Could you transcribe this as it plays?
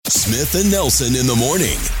Smith and Nelson in the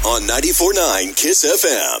morning on 94.9 KISS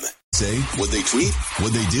FM. Say what they tweet,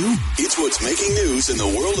 what they do. It's what's making news in the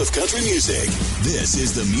world of country music. This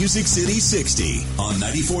is the Music City 60 on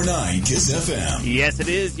 94.9 KISS FM. Yes, it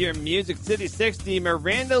is your Music City 60.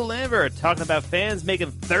 Miranda Lambert talking about fans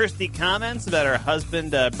making thirsty comments about her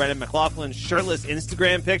husband, Brendan McLaughlin's shirtless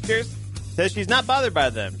Instagram pictures. Says she's not bothered by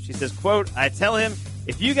them. She says, quote, I tell him,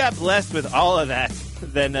 if you got blessed with all of that,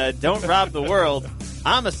 then don't rob the world.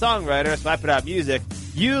 I'm a songwriter, so I put out music.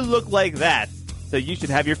 You look like that, so you should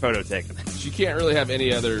have your photo taken. She can't really have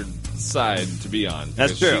any other side to be on.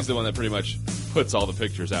 That's true. She's the one that pretty much puts all the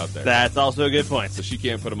pictures out there. That's also a good point. So she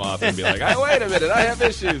can't put them off and be like, oh, wait a minute, I have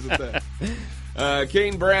issues with that.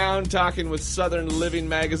 Kane Brown talking with Southern Living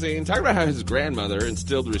magazine, talking about how his grandmother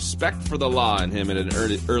instilled respect for the law in him at an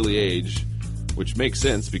early age, which makes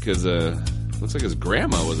sense because looks like his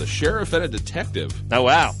grandma was a sheriff and a detective. Oh,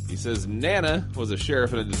 wow. He says Nana was a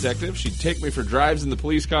sheriff and a detective. She'd take me for drives in the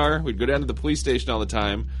police car. We'd go down to the police station all the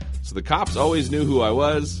time. So the cops always knew who I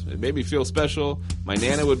was. It made me feel special. My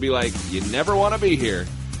Nana would be like, you never want to be here.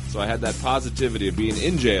 So I had that positivity of being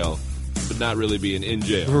in jail, but not really being in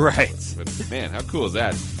jail. Right. But, man, how cool is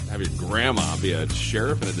that? Have your grandma be a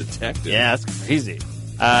sheriff and a detective. Yeah, that's crazy.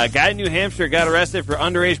 A guy in New Hampshire got arrested for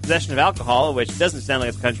underage possession of alcohol, which doesn't sound like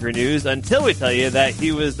it's country news until we tell you that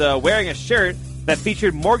he was wearing a shirt that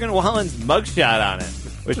featured Morgan Wallen's mugshot on it,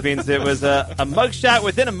 which means it was a mugshot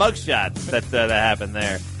within a mugshot that happened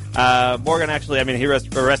there. Morgan actually, he was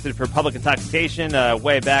arrested for public intoxication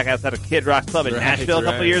way back outside of Kid Rock's Club in Nashville a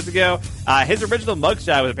couple of years ago. His original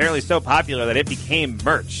mugshot was apparently so popular that it became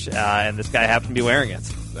merch, and this guy happened to be wearing it.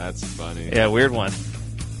 That's funny. Yeah, weird one.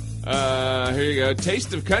 Here you go.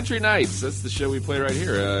 Taste of Country Nights. That's the show we play right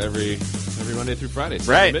here every Monday through Friday,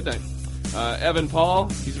 right? Midnight. Evan Paul,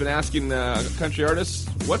 he's been asking country artists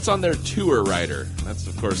what's on their tour rider. That's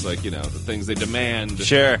of course the things they demand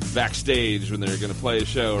backstage when they're going to play a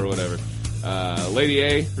show or whatever. Lady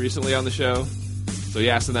A recently on the show, so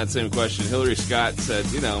he asked him that same question. Hillary Scott said,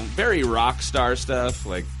 very rock star stuff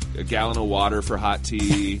like a gallon of water for hot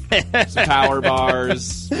tea, some power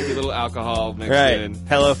bars, maybe a little alcohol mixed in.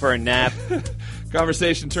 Hello for a nap.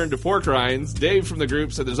 Conversation turned to pork rinds. Dave from the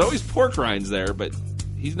group said there's always pork rinds there, but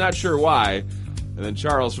he's not sure why. And then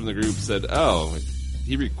Charles from the group said,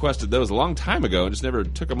 he requested those a long time ago and just never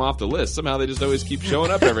took them off the list. Somehow they just always keep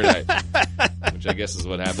showing up every night, which I guess is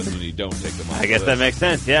what happens when you don't take them off I guess that makes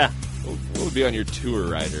sense, yeah. What would be on your tour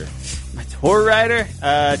rider? My tour rider?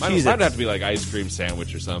 Cheez-Its. Might have to be like ice cream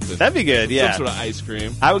sandwich or something. That'd be good, yeah. Some sort of ice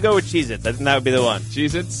cream. I would go with Cheez-Its. I think that would be the one.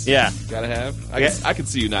 Cheez-Its? Yeah. Gotta have. I could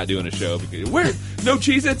see you not doing a show. Because, where? No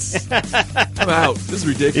Cheez-Its? I'm out. This is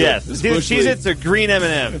ridiculous. Yes. This Cheez-Its or green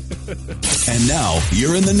M&M's. And now,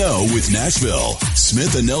 you're in the know with Nashville.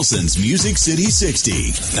 Smith and Nelson's Music City 60.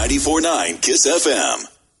 94.9 KISS FM.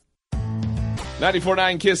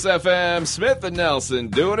 94.9 KISS FM, Smith and Nelson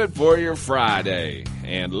doing it for your Friday.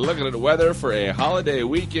 And looking at the weather for a holiday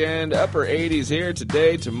weekend, upper 80s here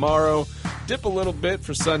today, tomorrow. Dip a little bit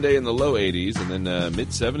for Sunday in the low 80s, and then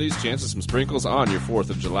mid-70s, chance of some sprinkles on your 4th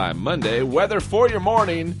of July Monday. Weather for your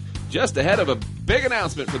morning, just ahead of a big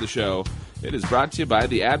announcement for the show. It is brought to you by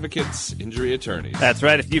the Advocates Injury Attorneys. That's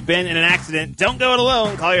right. If you've been in an accident, don't go it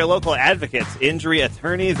alone. Call your local Advocates Injury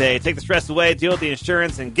Attorney. They take the stress away, deal with the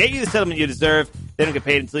insurance, and get you the settlement you deserve. They don't get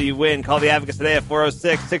paid until you win. Call the Advocates today at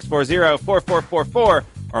 406-640-4444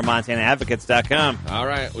 or MontanaAdvocates.com. All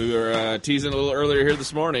right. We were teasing a little earlier here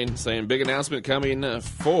this morning, saying big announcement coming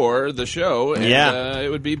for the show. And, it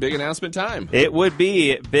would be big announcement time. It would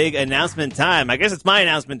be big announcement time. I guess it's my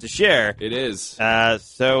announcement to share. It is.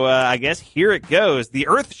 So I guess here it goes. The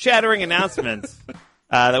earth-shattering announcement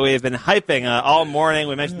that we have been hyping all morning.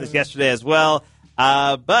 We mentioned this yesterday as well.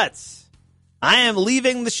 But I am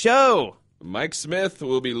leaving the show. Mike Smith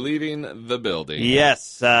will be leaving the building.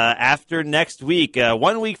 Yes, after next week.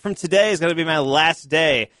 1 week from today is going to be my last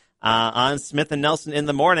day on Smith and Nelson in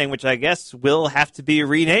the Morning, which I guess will have to be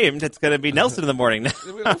renamed. It's going to be Nelson in the Morning now.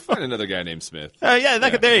 We'll find another guy named Smith. There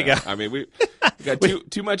you go. I mean, we got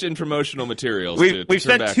too much in promotional materials. We've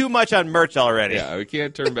spent too much on merch already. Yeah, we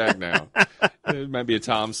can't turn back now. It might be a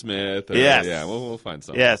Tom Smith. Yes. Yeah, we'll find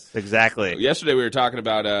something. Yes, exactly. Yesterday we were talking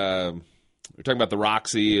about the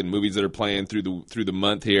Roxy and movies that are playing through the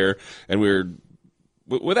month here, and we were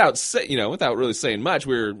without really saying much,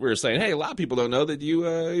 we were saying, hey, a lot of people don't know that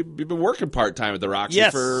you've been working part time at the Roxy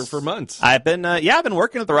for months. I've been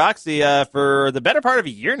working at the Roxy for the better part of a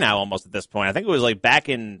year now, almost at this point. I think it was like back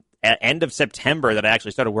in end of September that I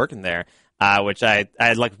actually started working there. Which I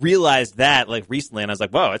realized that recently, and I was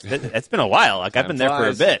like, whoa, it's been a while. I've been there for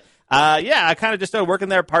a bit. Yeah, I kind of just started working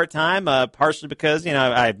there part-time, partially because,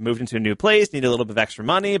 I moved into a new place, needed a little bit of extra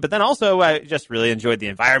money, but then also I just really enjoyed the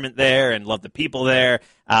environment there and loved the people there.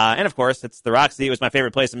 And, of course, it's the Roxy. It was my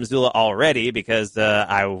favorite place in Missoula already because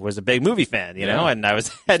I was a big movie fan, and I was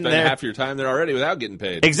heading there. Spend half your time there already without getting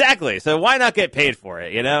paid. Exactly. So why not get paid for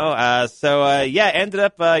it, ended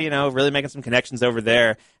up, really making some connections over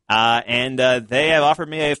there. And they have offered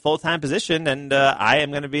me a full-time position, and I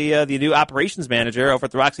am going to be the new operations manager over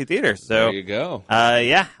at the Roxy Theater. So there you go.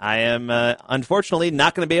 I am unfortunately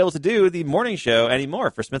not going to be able to do the morning show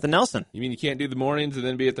anymore for Smith and Nelson. You mean you can't do the mornings and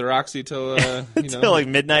then be at the Roxy till till like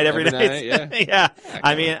midnight every night? Yeah. Yeah.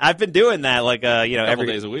 I mean, I've been doing that couple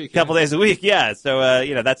days a week. Couple days a week. Yeah. So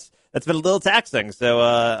that's been a little taxing. So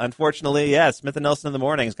unfortunately, Smith and Nelson in the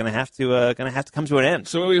morning is going to have to come to an end.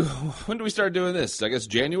 So when do we start doing this? I guess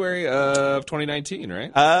January of 2019,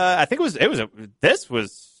 right? I think this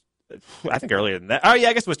was I think earlier than that. Oh yeah,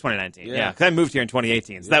 I guess it was 2019. Yeah, because I moved here in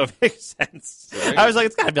 2018, so that would make sense. Right. I was like,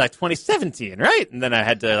 it's got to be like 2017, right? And then I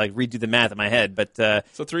had to like redo the math in my head. But so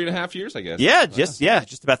 3.5 years, I guess. Yeah,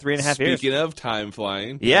 just about 3.5 years. Speaking of time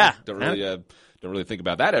flying, yeah, don't really think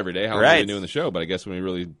about that every day. How long have we been doing the show? But I guess when we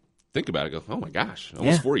really think about it, go, oh my gosh,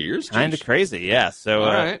 almost 4 years? Kind of crazy, yeah. So,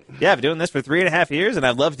 all right. I've been doing this for 3.5 years, and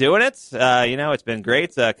I've loved doing it. It's been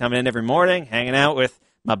great coming in every morning, hanging out with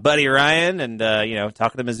my buddy Ryan, and,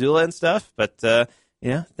 talking to Missoula and stuff. But,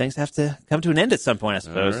 things have to come to an end at some point, I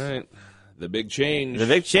suppose. All right. The big change.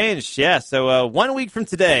 Yeah. So, 1 week from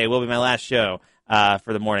today will be my last show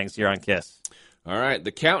for the mornings here on KISS. All right,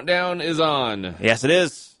 the countdown is on. Yes, it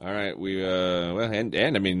is. All right, we I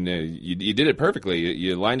mean, you did it perfectly.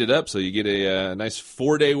 You lined it up so you get a nice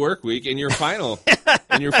 4-day work week in your final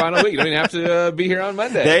week. You don't even have to be here on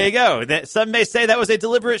Monday. There you go. Some may say that was a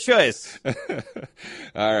deliberate choice.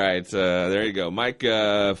 All right, there you go, Mike.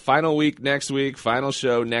 Final week next week. Final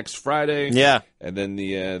show next Friday. Yeah, and then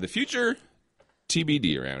the future.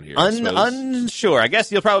 TBD around here. Unsure. I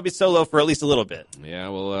guess you'll probably be solo for at least a little bit. Yeah,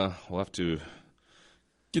 we'll have to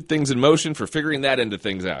get things in motion for figuring that into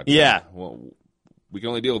things out. Yeah. Well, we can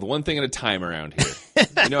only deal with one thing at a time around here.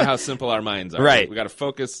 You know how simple our minds are. Right. We got to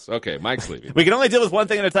focus. Okay, Mike's leaving. We can only deal with one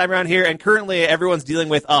thing at a time around here, and currently everyone's dealing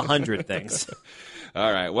with 100 things.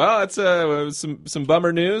 All right. Well, that's some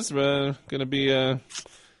bummer news. Gonna be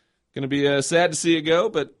sad to see you go,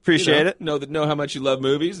 but appreciate it. Know how much you love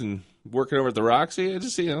movies and working over at the Roxy. It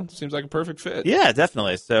just seems like a perfect fit. Yeah,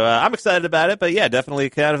 definitely. So I'm excited about it, but yeah, definitely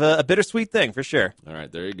kind of a bittersweet thing for sure. All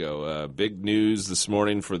right, there you go. Big news this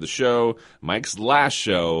morning for the show. Mike's last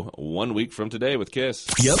show 1 week from today with KISS.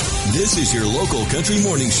 Yep, this is your local country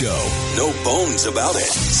morning show. No bones about it.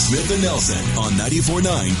 Smith and Nelson on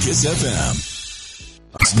 94.9 KISS FM.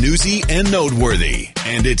 It's newsy and noteworthy,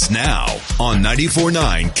 and it's now on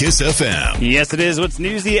 94.9 KISS FM. Yes, it is. What's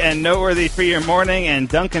newsy and noteworthy for your morning, and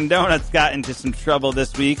Dunkin' Donuts got into some trouble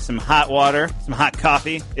this week. Some hot water, some hot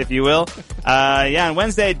coffee, if you will. On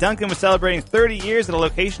Wednesday, Dunkin' was celebrating 30 years at a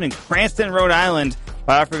location in Cranston, Rhode Island,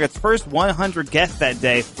 by offering its first 100 guests that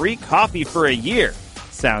day free coffee for a year.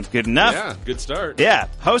 Sounds good enough. Yeah, good start. Yeah,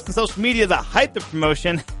 posts on social media that hyped the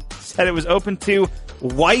promotion said it was open to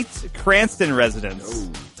white Cranston residents.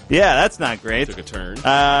 Oh. Yeah, that's not great. Took a turn.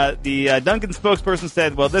 The Dunkin' spokesperson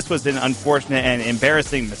said, well, this was an unfortunate and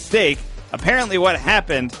embarrassing mistake. Apparently what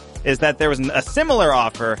happened is that there was a similar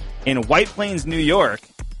offer in White Plains, New York,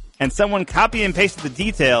 and someone copy and pasted the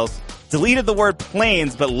details, deleted the word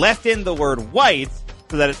Plains, but left in the word white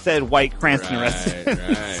so that it said white Cranston residents.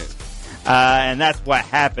 Right. And that's what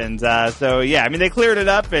happened. They cleared it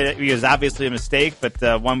up. It was obviously a mistake,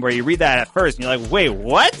 but one where you read that at first and you're like, wait,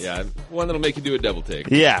 what? Yeah, one that'll make you do a double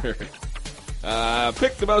take. Yeah. Pick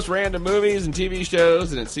the most random movies and TV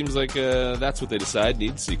shows, and it seems like that's what they decide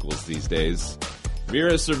needs sequels these days.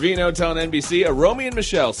 Mira Sorvino telling NBC a Romy and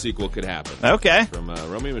Michelle sequel could happen. Okay. From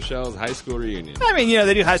Romy and Michelle's high school reunion. I mean,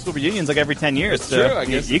 they do high school reunions like every 10 years. It's true, I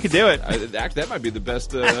guess. You could do it. That might be the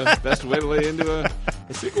best way to lay into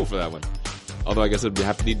a sequel for that one. Although I guess it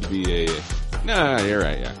would need to be a... Nah, you're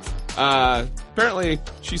right, yeah. Apparently,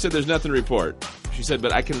 she said there's nothing to report. She said,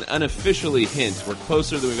 but I can unofficially hint we're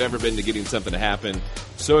closer than we've ever been to getting something to happen.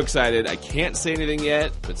 So excited. I can't say anything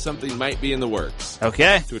yet, but something might be in the works.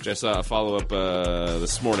 Okay. To which I saw a follow-up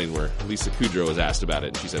this morning where Lisa Kudrow was asked about it,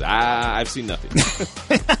 and she said, I've seen nothing.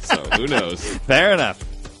 So, who knows? Fair enough.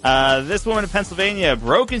 This woman in Pennsylvania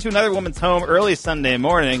broke into another woman's home early Sunday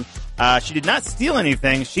morning. She did not steal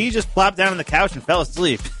anything. She just plopped down on the couch and fell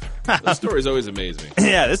asleep. The stories always amaze me.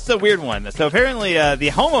 Yeah, this is a weird one. So apparently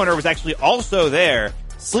the homeowner was actually also there,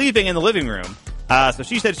 sleeping in the living room. So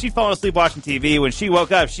she said she'd fallen asleep watching TV. When she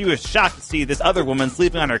woke up, she was shocked to see this other woman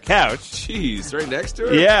sleeping on her couch. Jeez, right next to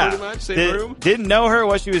her? Yeah. Pretty much, same room? Didn't know her,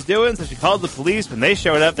 what she was doing, so she called the police. When they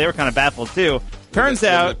showed up, they were kind of baffled, too. Turns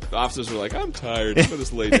out... the officers were like, I'm tired. Just let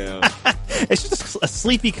us lay down. It's just a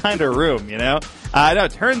sleepy kind of room, you know? No,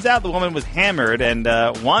 it turns out the woman was hammered and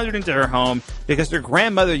wandered into her home because her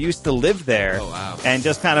grandmother used to live there. Oh, wow. And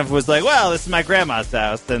just kind of was like, well, this is my grandma's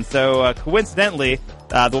house. And so, coincidentally,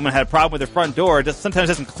 the woman had a problem with her front door. Just sometimes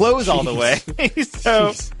doesn't close all the way.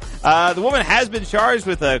 So... the woman has been charged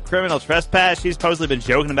with a criminal trespass. She's supposedly been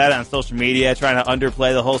joking about it on social media, trying to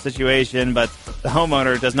underplay the whole situation, but the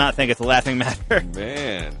homeowner does not think it's a laughing matter.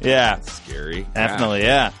 Man. Yeah. That's scary. Definitely,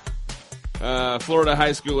 yeah. Florida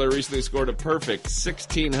high schooler recently scored a perfect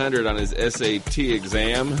 1,600 on his SAT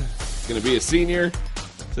exam. He's going to be a senior.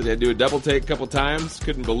 So they had to do a double take a couple times.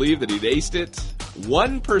 Couldn't believe that he'd aced it.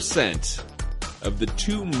 1% of the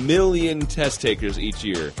 2 million test takers each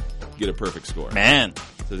year get a perfect score. Man.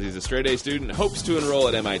 So he's a straight A student, hopes to enroll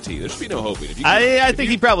at MIT. There should be no hoping. I think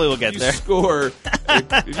he probably will get there.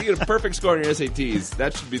 If you get a perfect score on your SATs,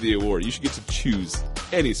 that should be the award. You should get to choose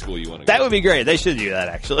any school you want to go. That would be great. They should do that,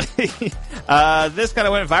 actually. This kind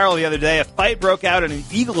of went viral the other day. A fight broke out at an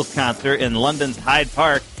Eagles concert in London's Hyde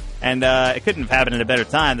Park, and it couldn't have happened at a better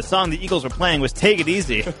time. The song the Eagles were playing was Take It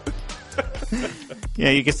Easy.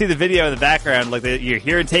 Yeah, you can see the video in the background. Like you're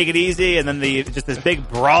hearing "Take It Easy," and then just this big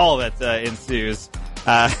brawl that ensues.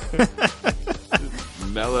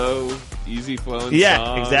 Mellow, easy flowing. Yeah,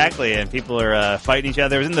 song. exactly. And people are fighting each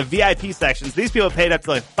other. It was in the VIP sections. These people paid up to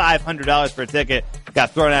like $500 for a ticket.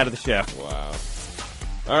 Got thrown out of the show. Wow.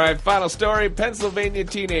 All right, final story. Pennsylvania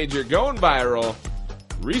teenager going viral.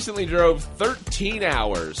 Recently drove 13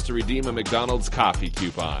 hours to redeem a McDonald's coffee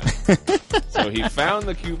coupon. So he found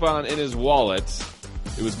the coupon in his wallet.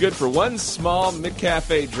 It was good for one small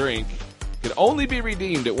McCafe drink. Could only be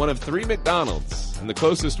redeemed at one of 3 McDonald's. And the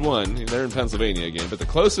closest one, they're in Pennsylvania again, but the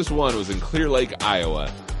closest one was in Clear Lake,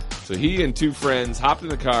 Iowa. So he and 2 friends hopped in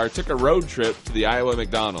the car, took a road trip to the Iowa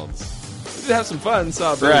McDonald's. They did have some fun.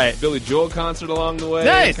 Saw a Billy Joel concert along the way.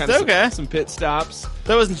 Nice, okay. Some pit stops.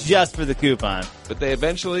 That wasn't just for the coupon. But they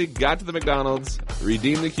eventually got to the McDonald's,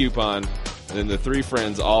 redeemed the coupon, and then the 3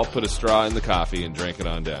 friends all put a straw in the coffee and drank it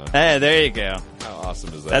on down. Hey, there you go. How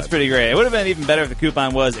awesome is that? That's pretty great. It would have been even better if the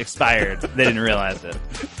coupon was expired. They didn't realize it.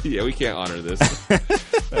 Yeah, we can't honor this.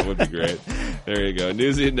 That would be great. There you go.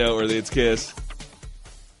 Newsy and noteworthy. It's Kiss.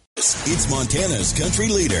 It's Montana's country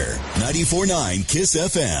leader, 94.9 Kiss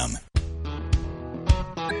FM.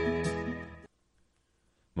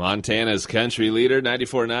 Montana's country leader,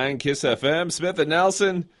 94.9 Kiss FM. Smith and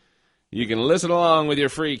Nelson. You can listen along with your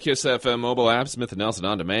free Kiss FM mobile app, Smith & Nelson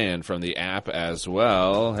On Demand, from the app as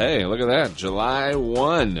well. Hey, look at that. July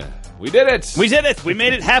 1. We did it! We did it! We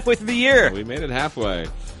made it halfway through the year. We made it halfway.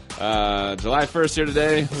 July 1st here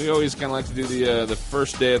today. We always kind of like to do the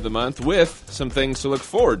first day of the month with some things to look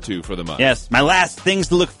forward to for the month. Yes, my last things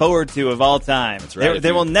to look forward to of all time. That's right.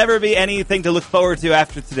 There will never be anything to look forward to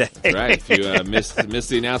after today. Right. If you missed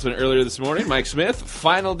the announcement earlier this morning, Mike Smith,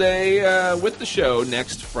 final day with the show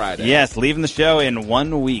next Friday. Yes, leaving the show in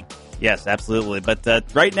 1 week. Yes, absolutely. But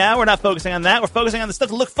right now, we're not focusing on that. We're focusing on the stuff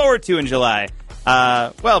to look forward to in July.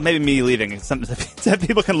 Well, maybe me leaving is something that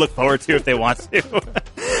people can look forward to if they want to.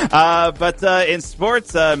 But in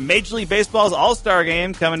sports, Major League Baseball's All-Star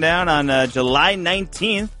Game coming down on July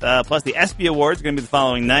 19th, plus the ESPY Awards are going to be the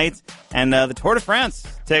following night, and the Tour de France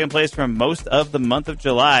taking place for most of the month of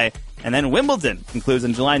July, and then Wimbledon concludes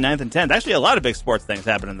on July 9th and 10th. Actually, a lot of big sports things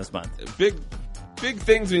happening this month. Big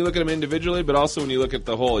things when you look at them individually, but also when you look at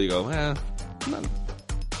the whole, you go,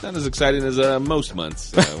 not as exciting as most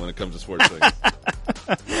months when it comes to sports things.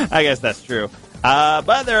 I guess that's true.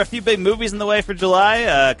 But there are a few big movies in the way for July.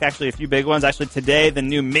 Actually, a few big ones. Actually, today, the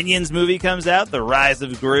new Minions movie comes out, The Rise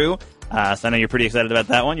of Gru. So I know you're pretty excited about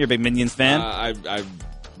that one. You're a big Minions fan. I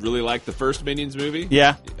really liked the first Minions movie.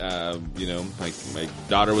 Yeah. My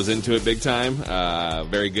daughter was into it big time.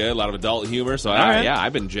 Very good. A lot of adult humor. So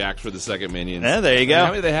I've been jacked for the second Minions. Yeah, there you go. How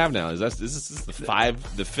many do they have now? Is this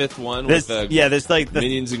the fifth one? There's like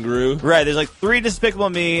Minions and Gru. Right. There's like 3 Despicable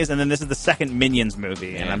Me's, and then this is the second Minions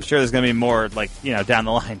movie, and I'm sure there's going to be more down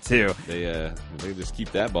the line too. They just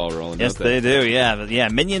keep that ball rolling. Yes, don't they? do. Yeah,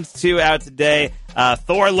 but Minions 2 out today.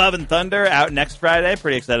 Thor: Love and Thunder out next Friday.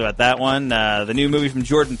 Pretty excited about that one. The new movie from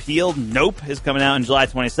Jordan Peele, Nope, is coming out on July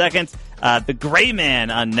 22nd. The Gray Man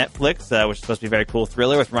on Netflix, which is supposed to be a very cool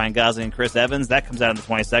thriller with Ryan Gosling and Chris Evans. That comes out on the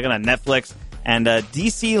 22nd on Netflix. And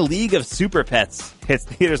DC League of Super Pets hits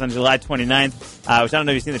theaters on July 29th, which I don't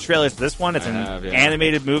know if you've seen the trailers for this one. It's an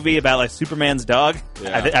animated movie about Superman's dog.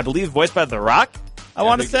 Yeah. I believe voiced by The Rock. I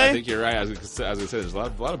want to say. I think you're right. As I said, there's a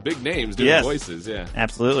lot of big names doing voices. Yeah,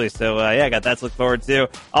 absolutely. So I got that to look forward to.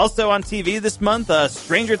 Also on TV this month,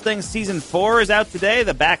 Stranger Things season 4 is out today.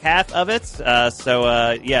 The back half of it.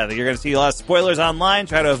 So you're going to see a lot of spoilers online.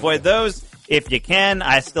 Try to avoid those if you can.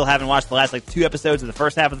 I still haven't watched the last 2 episodes of the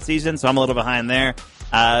first half of the season, so I'm a little behind there.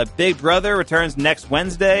 Big Brother returns next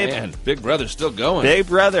Wednesday. Man, Big Brother's still going. Big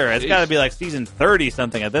Brother. It's got to be season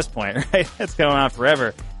 30-something at this point, right? It's going on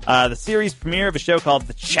forever. The series premiere of a show called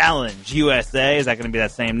The Challenge USA. Is that going to be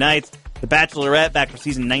that same night? The Bachelorette back for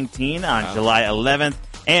season 19 on July 11th.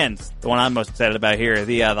 And the one I'm most excited about here,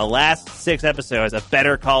 the last 6 episodes of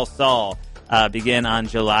Better Call Saul begin on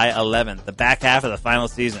July 11th. The back half of the final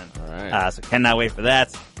season. All right. So cannot wait for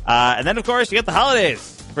that. And then, of course, you get the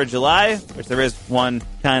holidays for July, which there is one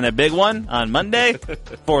kind of big one on Monday,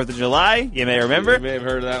 4th of July. You may remember. You may have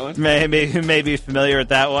heard of that one. May be familiar with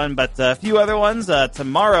that one, but a few other ones.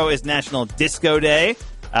 Tomorrow is National Disco Day.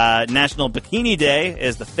 National Bikini Day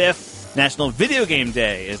is the 5th. National Video Game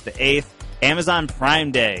Day is the 8th. Amazon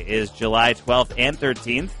Prime Day is July 12th and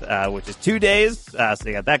 13th, which is 2 days. So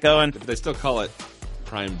you got that going. But they still call it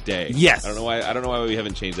Prime Day. Yes. I don't know why we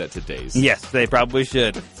haven't changed that to days. Yes, they probably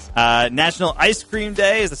should. National Ice Cream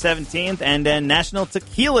Day is the 17th, and then National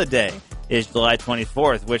Tequila Day is July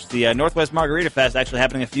 24th, which the Northwest Margarita Fest actually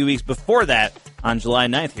happening a few weeks before that on July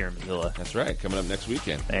 9th here in Missoula. That's right, coming up next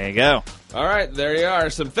weekend. There you go. All right, there you are.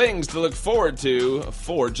 Some things to look forward to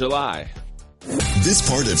for July. This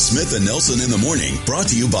part of Smith and Nelson in the Morning brought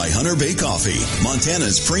to you by Hunter Bay Coffee,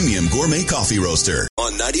 Montana's premium gourmet coffee roaster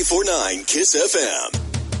on 94.9 KISS FM.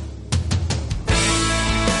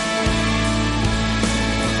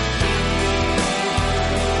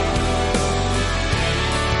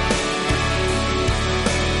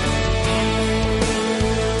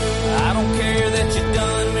 I don't care that you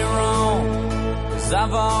done me wrong, 'cause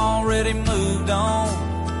I've already moved on.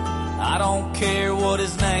 I don't care what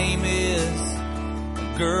his name is.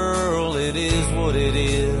 Girl, it is what it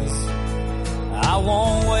is. I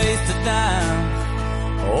won't waste a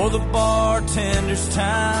dime or the bartender's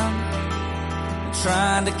time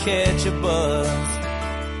trying to catch a buzz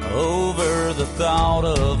over the thought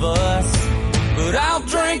of us. But I'll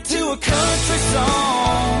drink to a country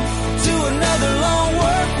song, to another long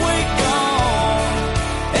work week gone,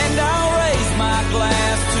 and I'll raise my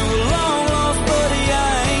glass to a long lost buddy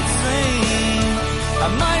I ain't seen. I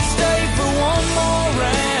might stay for one more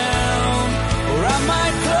round, or I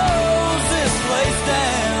might close this place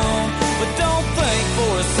down. But don't think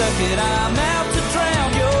for a second I'm out to drown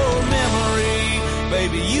your memory.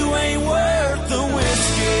 Baby, you ain't worth the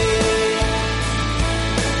whiskey.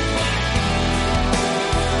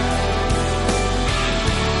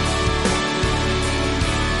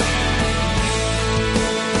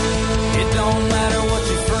 It don't matter what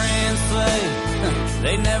your friends say,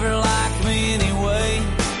 they never liked me anyway.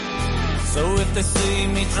 So if they see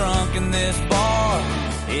me drunk in this bar,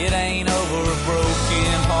 it ain't over a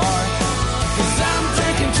broken heart. 'Cause I'm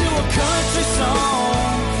drinking to a country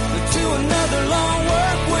song, to another long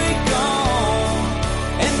work week gone,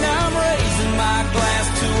 and I'm raising my glass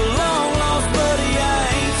to a long lost buddy I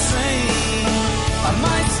ain't seen. I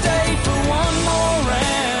might stay for one more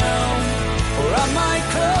round, or I might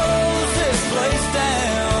close this place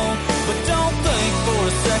down. But don't think for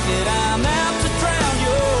a second I'm out to drown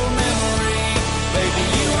your memory. Baby,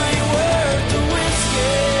 you ain't worth the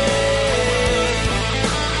whiskey.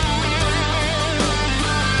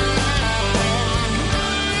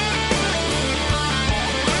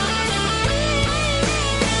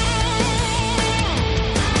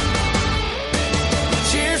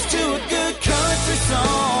 Cheers to a good country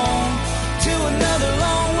song, to another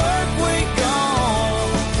long work week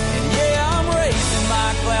gone. And yeah, I'm raising my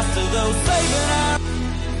glass to those saving our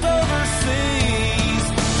overseas.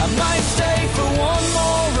 I might stay for one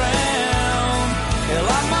more round, hell,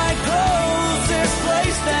 I might close this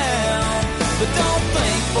place down. But don't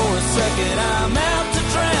think for a second I'm out to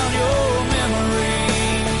drown your memory.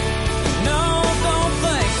 No, don't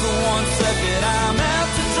think for one second I'm out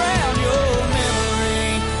to drown your memory.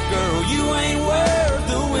 Girl, you ain't worth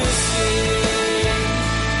the whiskey.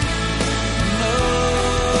 No.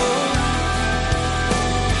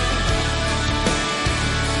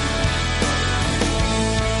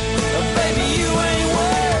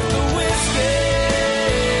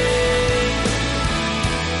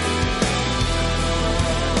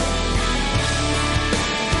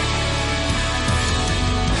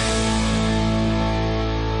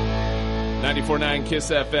 94.9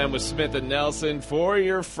 KISS FM with Smith and Nelson for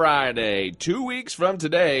your Friday. 2 weeks from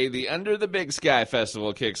today, the Under the Big Sky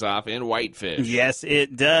Festival kicks off in Whitefish. Yes,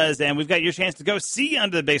 it does. And we've got your chance to go see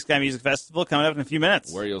Under the Big Sky Music Festival coming up in a few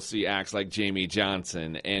minutes. Where you'll see acts like Jamie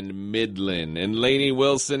Johnson and Midland and Lainey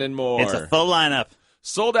Wilson and more. It's a full lineup.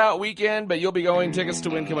 Sold out weekend, but you'll be going. Tickets to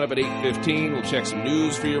win coming up at 8:15. We'll check some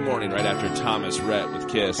news for your morning right after Thomas Rhett with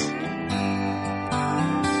KISS.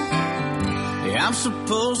 I'm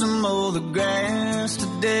supposed to mow the grass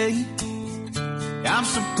today. I'm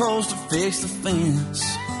supposed to fix the fence.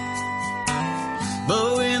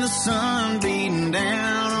 But when the sun beating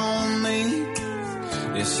down on me,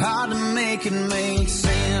 it's hard to make it make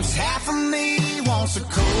sense. Half of me wants a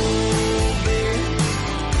cold beer.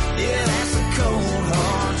 Yeah, that's a cold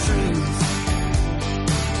hard truth.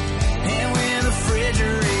 And when the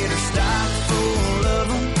refrigerator's stocked full of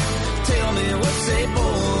them, tell me what's they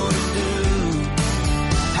bored to do.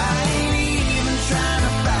 Trying to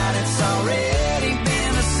fight, it's already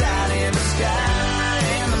been decided. The sky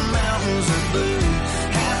and the mountains are blue.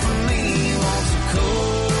 Half of me wants a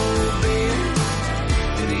cold beer,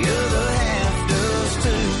 and the other half does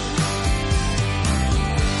too.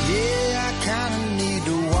 Yeah, I kinda need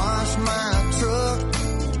to wash my truck,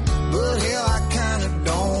 but hell, I kinda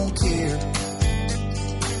don't care.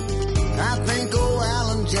 I think old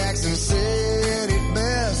Alan Jackson said it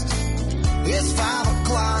best. It's 5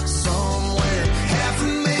 o'clock somewhere. Half of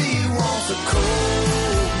me wants a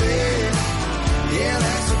cold beer. Yeah,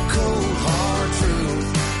 that's a cold hard truth.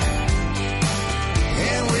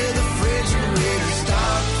 And with the refrigerator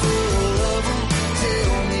stocked full of them,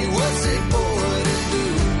 tell me what's it boy to do.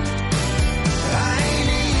 I ain't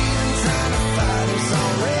even trying to fight, it's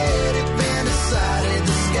already been decided.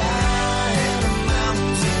 The sky and the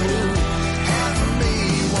mountains are blue. Half of me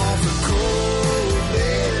wants a cold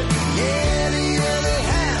beer. Yeah, the other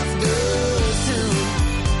half does too.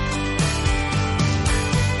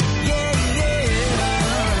 Yeah, yeah.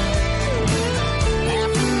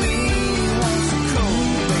 Half of me wants a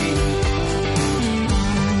cold beer.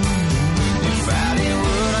 And Friday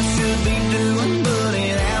what I should be doing, buddy,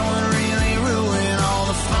 that would really ruin all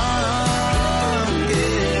the fun.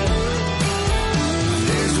 Yeah.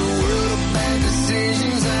 There's a world of bad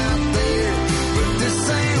decisions out there, but this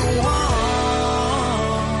ain't one.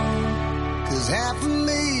 'Cause half of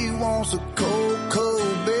me wants a cold,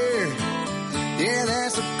 cold beer. Yeah,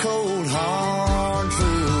 that's a cold, hard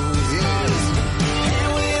truth. Yes. And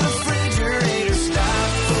when the refrigerator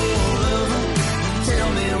stocked full of them, tell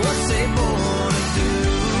me what's they born to do.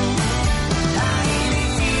 I ain't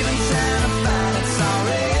even trying to fight, it's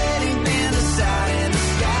already been decided. The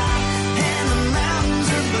sky and the mountains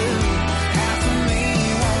are blue. Half of me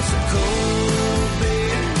wants a cold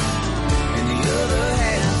beer, and the other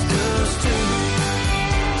half does too.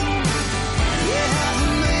 Yeah, half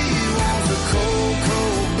of me wants a cold,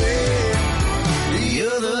 cold beer. The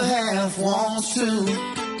other half wants to.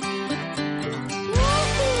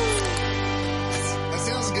 That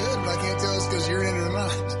sounds good, but I can't tell it's because you're in it or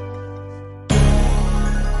not.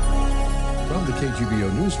 From the KGBO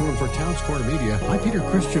Newsroom for Towns Corner Media, I'm Peter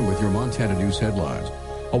Christian with your Montana News headlines.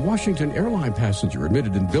 A Washington airline passenger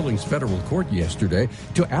admitted in Billings federal court yesterday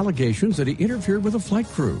to allegations that he interfered with a flight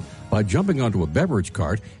crew by jumping onto a beverage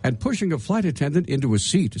cart and pushing a flight attendant into a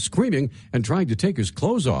seat, screaming and trying to take his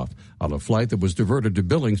clothes off on a flight that was diverted to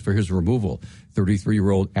Billings for his removal.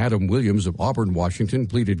 33-year-old Adam Williams of Auburn, Washington,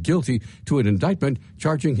 pleaded guilty to an indictment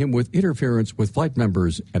charging him with interference with flight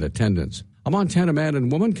members and attendants. A Montana man and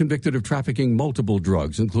woman convicted of trafficking multiple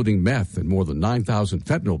drugs, including meth and more than 9,000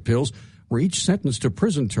 fentanyl pills, were each sentenced to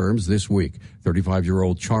prison terms this week.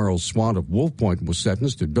 35-year-old Charles Swan of Wolf Point was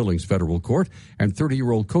sentenced at Billings Federal Court, and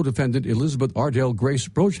 30-year-old co-defendant Elizabeth Ardell Grace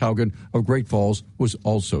Brochhaugen of Great Falls was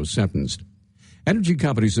also sentenced. Energy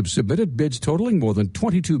companies have submitted bids totaling more than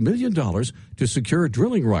 $22 million to secure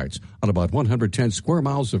drilling rights on about 110 square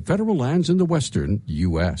miles of federal lands in the western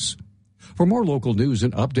U.S. For more local news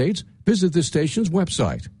and updates, visit the station's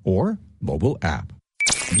website or mobile app.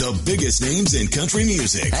 The biggest names in country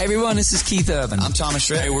music. Hey, everyone, this is Keith Urban. I'm Thomas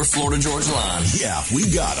Rhett. Hey, we're Florida Georgia Line. Yeah, we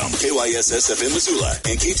got them. KYSS-FM Missoula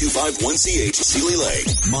and K251CH Sealy Lake.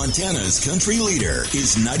 Montana's country leader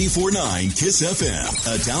is 94.9 KISS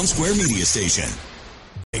FM, a Town Square media station.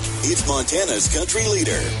 It's Montana's country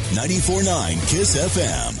leader, 94.9 KISS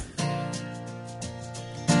FM.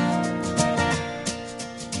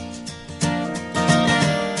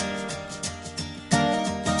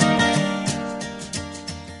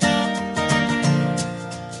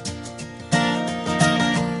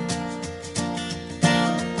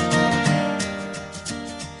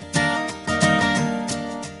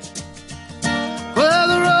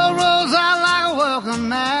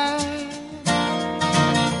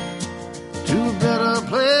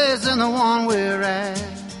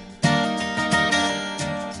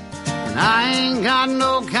 I ain't got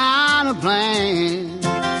no kind of plan.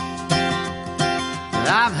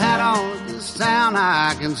 I've had all of this town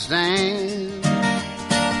I can stand.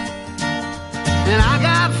 And I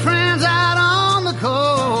got friends out on the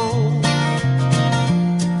coast.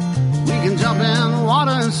 We can jump in the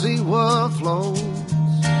water and see what flows.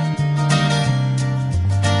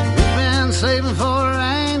 We've been saving for a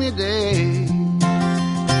rainy day.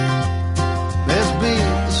 Let's beat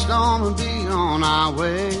the storm and be on our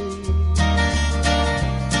way.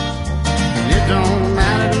 It don't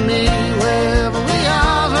matter to me wherever we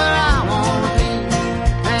are, where I want to be.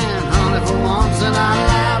 And honey, for once in our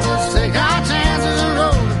lives, let's take our chances and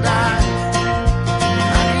roll the dice.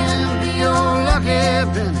 I can be your lucky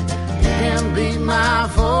penny, you can be my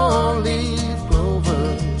four-leaf clover,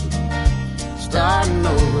 starting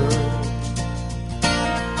over.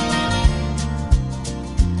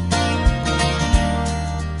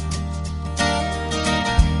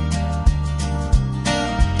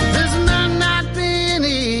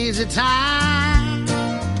 Time.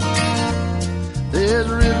 There's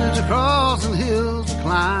rivers to cross and hills to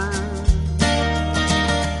climb.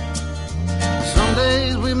 Some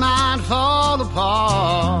days we might fall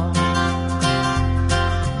apart,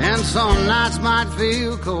 and some nights might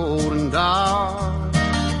feel cold and dark.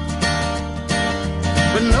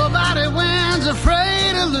 But nobody wins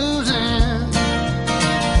afraid of losing,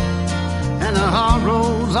 and the hard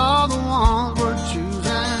roads are the ones we're choosing.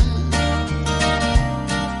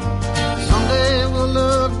 We'll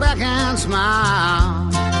look back and smile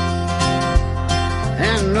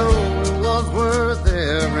and know it was worth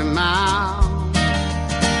every mile.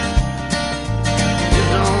 It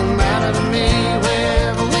don't matter to me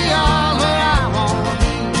wherever we are, where I want to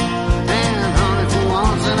be. And honey, for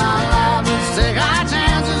once in our lives, let's take our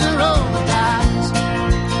chances and roll the dice.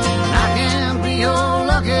 I can be your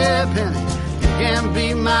lucky penny, you can be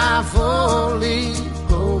my four-leaf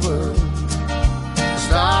clover,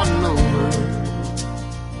 starting over.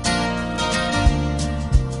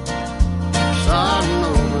 Starting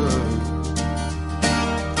over.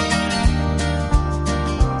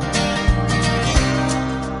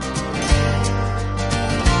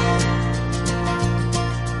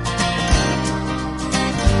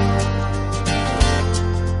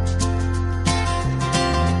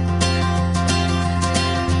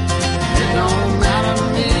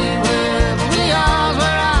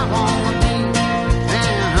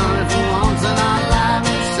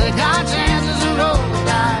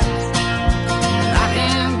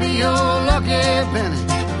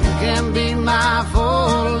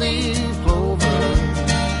 4-leaf clover,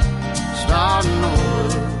 starting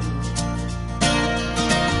over,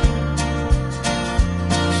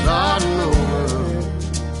 starting over.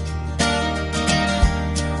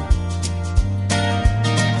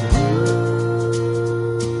 Ooh.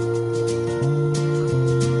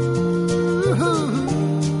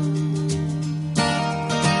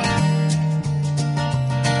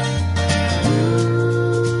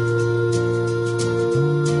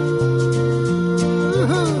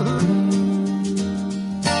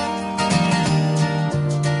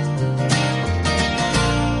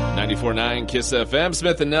 94.9 KISS FM.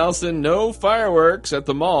 Smith and Nelson, no fireworks at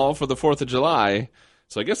the mall for the 4th of July.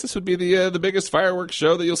 So I guess this would be the biggest fireworks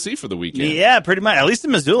show that you'll see for the weekend. Yeah, pretty much. At least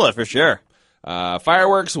in Missoula, for sure.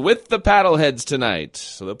 Fireworks with the Paddleheads tonight.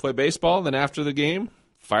 So they'll play baseball, then after the game,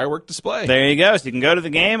 firework display. There you go. So you can go to the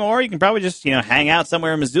game, or you can probably just hang out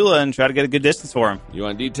somewhere in Missoula and try to get a good distance for them. You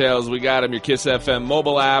want details? We got them. Your KISS FM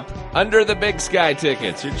mobile app. Under the Big Sky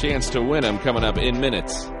tickets. Your chance to win them coming up in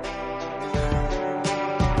minutes.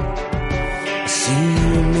 See you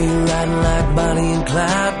and me riding like Bonnie and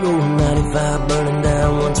Clyde, rolling 95, burning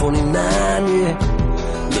down 129, yeah.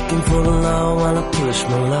 Looking for the law while I push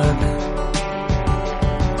my luck.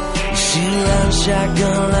 She riding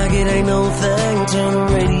shotgun like it ain't no thing. Turn the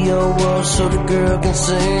radio off so the girl can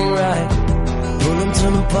sing right. Pulling to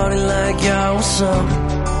the party like y'all was something.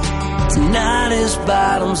 Tonight is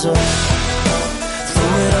bottoms up.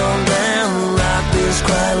 Throw it on down, rock this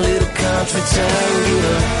quiet little country town. Get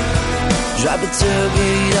up. Drop a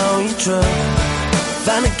tailgate on your truck.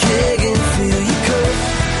 Find a keg and fill your cup.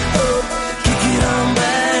 Oh, kick it on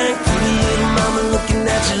back. Pretty little mama looking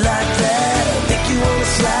at you like that. Make you wanna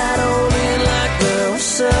slide on in like, girl,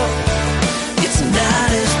 what's up? It's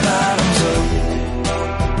tonight is bottoms up.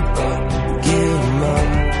 Get 'em up.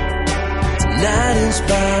 Tonight is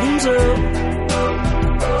bottoms up.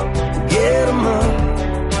 Get 'em up.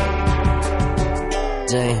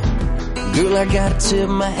 Damn. Girl, I gotta tip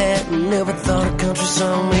my hat and never thought a country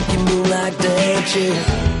song make you move like that,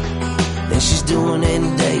 yeah. And she's doing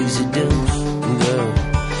any Daisy Dukes, girl.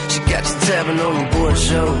 She got you tapping on your board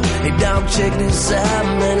show. Hey, dog, check this out,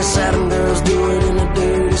 man. The Southern girls do it in the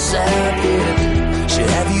dirty South, yeah. Should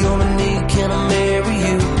have you on a knee, can I marry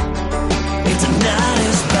you? Hey, tonight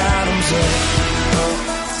is bottoms up.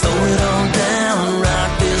 Throw it on down,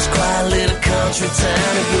 rock this quiet little country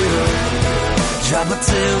town and get up. Drop a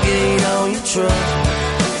tailgate on your truck.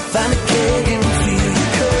 Find a keg and fill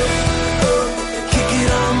your cup. Kick it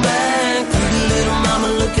on back, pretty little mama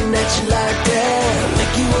looking at you like that.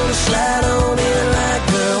 Make you wanna slide on in like,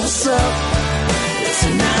 girl, what's up?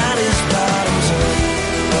 Tonight is bottoms up.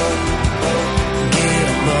 Get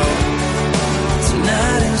 'em up.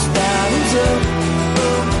 Tonight is bottoms up.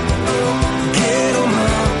 Get 'em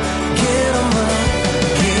up. Get 'em up.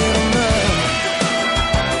 Get 'em up.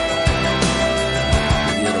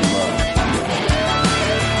 Get 'em up.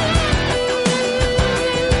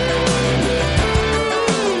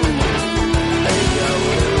 Hey, yo,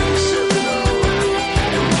 whatever you sipping on,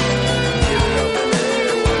 get it up in the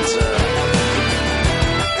air one time.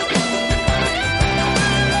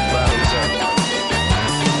 Bottoms up.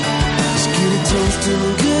 Let's get it toasted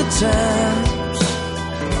and good times.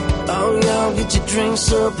 Oh, y'all get your drinks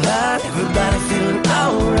up high. Everybody feeling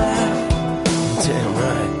alright. Damn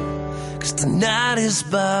right. 'Cause tonight is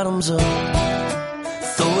bottoms up.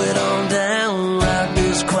 Throw it on down. Rock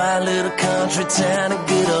this quiet little country town and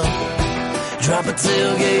get up. Drop a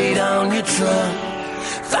tailgate on your truck.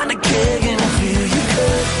 Find a keg and fill your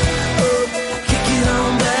cup. Kick it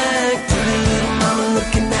on back. Pretty little mama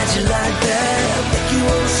looking at you like that. Make you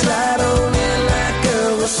wanna slide on in like,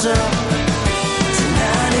 girl, what's up?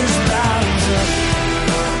 Tonight is bottoms up.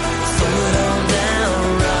 Throw it on down.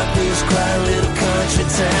 Rock this quiet little country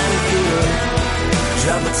town and get up.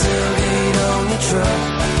 Drop a tailgate on your truck.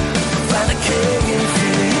 Find a keg and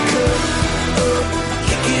fill your cup.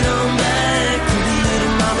 Kick it on back. Pretty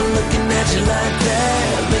little mama looking at you like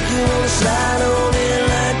that. Make you wanna slide on in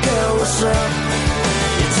like, girl, what's up?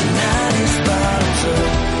 Yeah, tonight is bottoms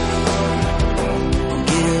up.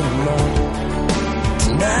 Get 'em up.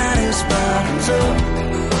 Tonight is bottoms up.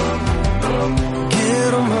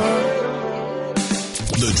 Get 'em up.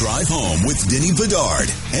 The Drive Home with Denny Bedard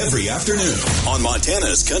every afternoon on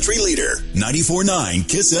Montana's Country Leader, 94.9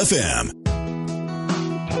 KISS FM.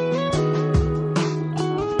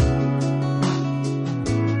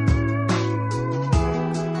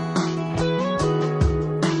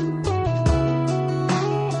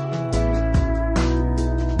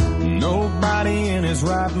 Nobody in his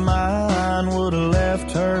right mind would have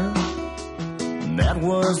left her. That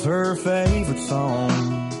was her favorite song.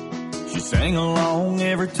 She sang along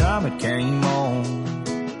every time it came on.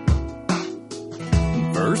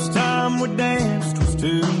 First time we danced was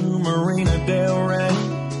to Marina Del Rey,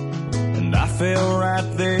 and I fell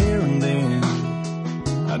right there and then.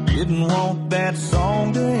 I didn't want that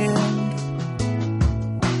song to end.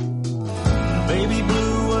 Baby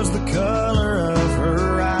blue was the color of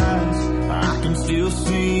her eyes. I can still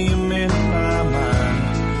see him in my mind.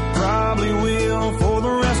 Probably will for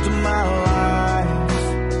the rest of my life.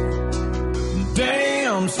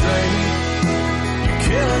 Damn straight, you're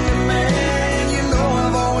killing me, man. You know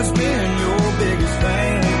I've always been your biggest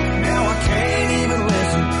fan. Now I can't even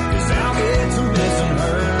listen, 'cause I'll get to missing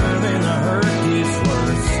her, then the hurt gets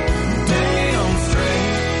worse. Damn straight,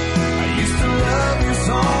 I used to love your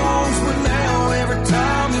songs, but now every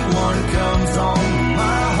time that one comes on,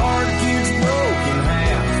 my heart gets broken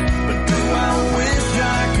half. But do I wish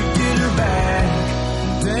I could get her back?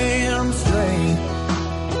 Damn straight.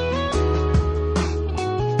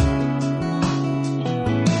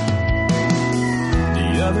 The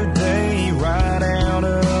other day, right out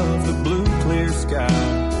of the blue clear sky,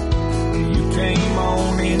 you came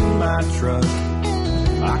on in my truck.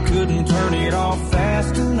 I couldn't turn it off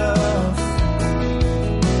fast enough.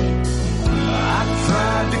 I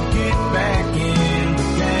tried to get back in the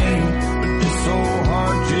game, but this old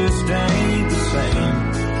heart just ain't the same.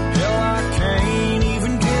 Hell, I can't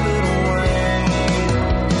even give it away.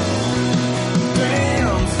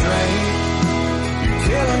 Damn straight, you're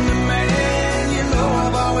killing me, man. You know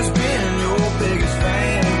I've always been your biggest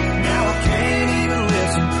fan. Now I can't even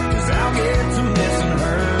listen, 'cause I'll get to missing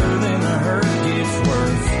her, then the hurt gets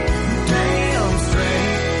worse. Damn straight,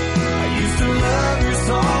 I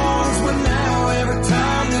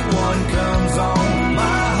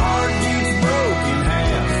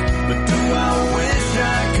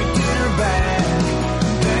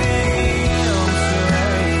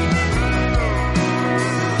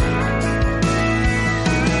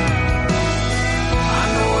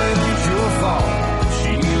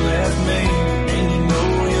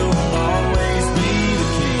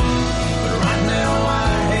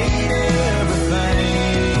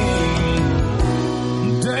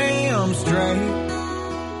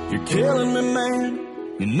You're killing me, man.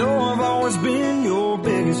 You know I've always been your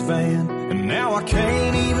biggest fan. And now I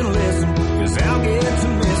can't even listen, 'cause I'll get to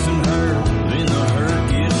missing her. Then the hurt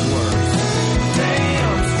gets worse.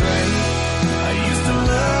 Damn straight, I used to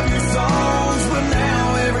love your songs, but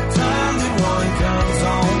now every time that one comes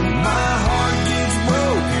on, my heart gets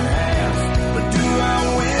broken half. But do I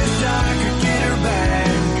wish I could get her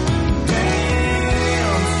back?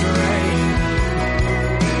 Damn straight.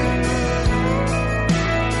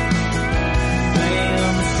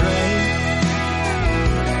 Damn straight.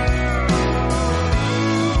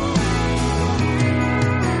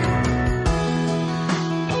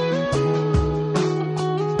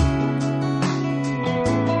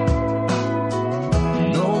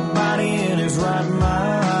 Nobody in his right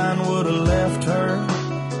mind would have left her.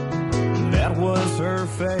 That was her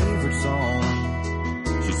favorite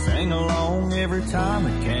song. She sang along every time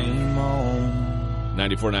it came on.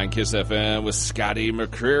 94.9 KISS FM with Scotty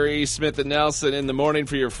McCreery, Smith and Nelson in the morning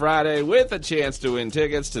for your Friday, with a chance to win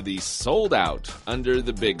tickets to the sold-out Under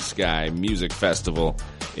the Big Sky Music Festival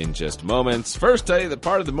in just moments. First, tell you the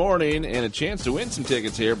part of the morning and a chance to win some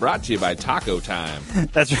tickets here, brought to you by Taco Time.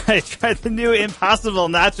 That's right. Try the new Impossible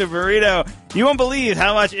Nacho Burrito. You won't believe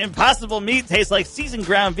how much Impossible meat tastes like seasoned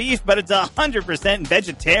ground beef, but it's 100%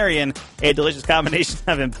 vegetarian. A delicious combination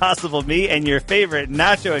of Impossible meat and your favorite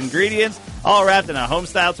nacho ingredients, all wrapped in a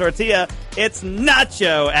home-style tortilla. It's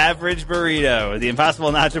Nacho Average Burrito. The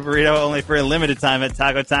Impossible Nacho Burrito only for a limited time at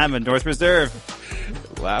Taco Time in North Reserve.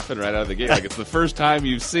 Laughing right out of the gate like it's the first time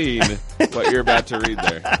you've seen what you're about to read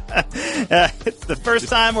there. It's the first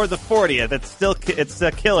time or the 40th. It's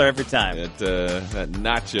a killer every time. That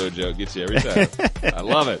nacho joke gets you every time. I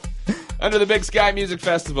love it. Under the Big Sky Music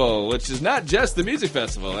Festival, which is not just the music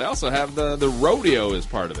festival. They also have the rodeo as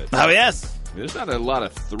part of it. Oh, yes. There's not a lot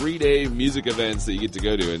of 3-day music events that you get to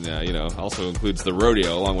go to, and also includes the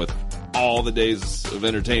rodeo along with all the days of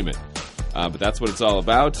entertainment. But that's what it's all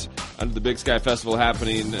about. Under the Big Sky Festival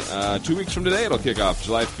happening 2 weeks from today. It'll kick off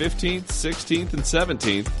July 15th, 16th, and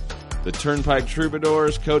 17th. The Turnpike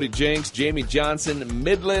Troubadours, Cody Jenks, Jamie Johnson,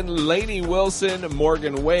 Midland, Lainey Wilson,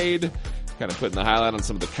 Morgan Wade. Kind of putting the highlight on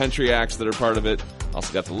some of the country acts that are part of it.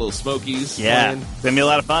 Also got the Little Smokies. Yeah, playing. it's going to be a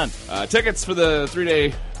lot of fun. Tickets for the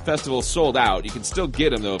 3-day festival sold out. You can still get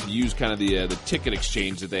them, though, if you use kind of the ticket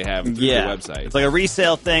exchange that they have through the website. It's like a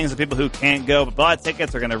resale thing, so people who can't go but bought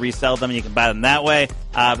tickets are going to resell them, and you can buy them that way.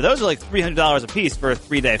 But those are like $300 a piece for a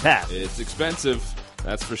 3-day pass. It's expensive,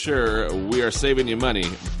 that's for sure. We are saving you money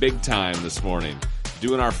big time this morning.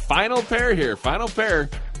 Doing our final pair here,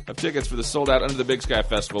 of tickets for the sold-out Under the Big Sky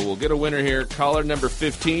Festival. We'll get a winner here. Caller number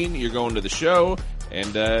 15, you're going to the show.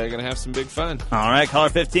 And you're going to have some big fun. All right, caller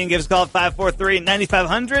 15, give us a call at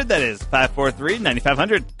 543-9500. That is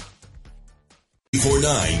 543-9500.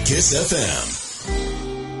 94.9 KISS FM.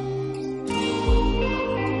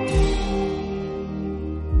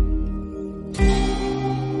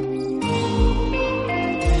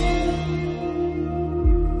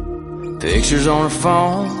 Pictures on her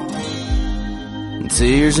phone and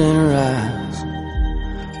tears in her eyes.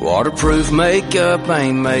 Waterproof makeup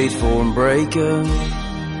ain't made for a breakup.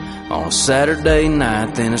 On a Saturday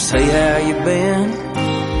night, then it's, hey, how you been?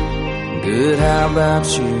 Good, how about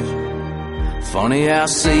you? Funny how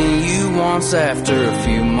seeing you once after a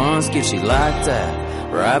few months gets you like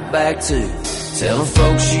that. Right back to telling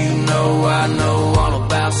folks you know I know all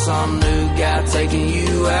about some new guy taking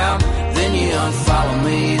you out. Then you unfollow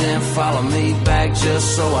me, then follow me back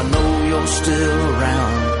just so I know you're still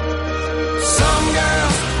around. Some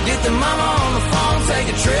girls get their mama on the phone, take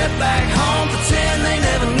a trip back home, pretend they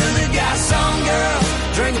never knew the guy. Some girls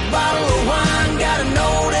drink a bottle of wine, got a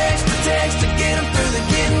note extra text to get them through the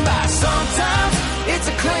getting by. Sometimes it's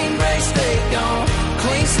a clean break, stay gone,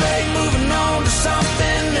 clean slate, moving on to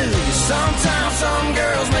something new. Sometimes some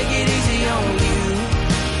girls make it easy on you,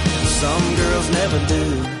 some girls never do.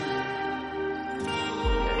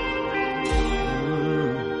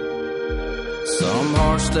 Some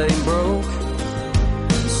hearts stay broke,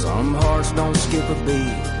 some hearts don't skip a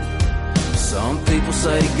beat. Some people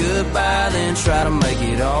say goodbye, then try to make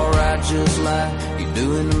it alright just like you're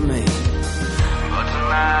doing to me. But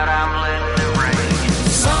tonight I'm letting it rain.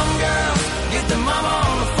 Some girls get their mama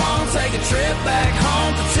on the phone, take a trip back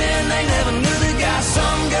home, pretend they never knew the guy.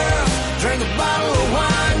 Some girls drink a bottle of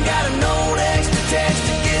wine, got a note extra text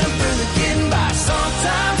to get them through the getting by.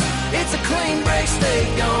 Sometimes it's a clean break, stay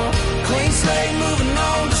gone, clean slate, moving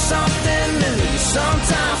on to something new.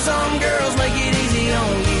 Sometimes some girls make it easy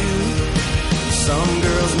on you, some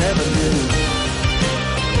girls never do.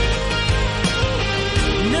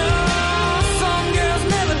 No, some girls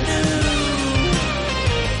never do.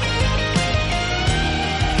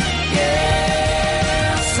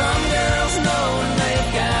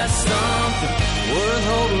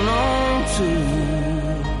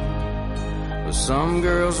 some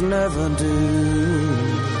girls never do.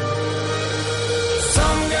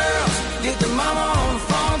 Some girls get their mama on the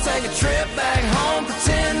phone, take a trip back home,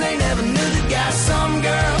 pretend they never knew the guy. Some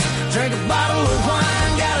girls drink a bottle of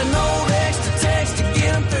wine, got an old extra text to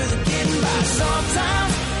get them through the getting by.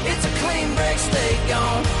 Sometimes it's a clean break, stay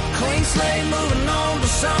gone, clean slate, moving on to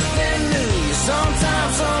something new.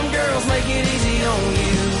 Sometimes some girls make it easy on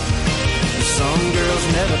you, some girls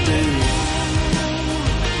never do.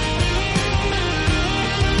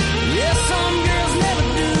 Yeah, some girls never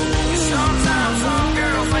do. Sometimes some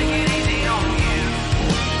girls make it easy on you,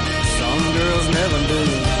 some girls never do.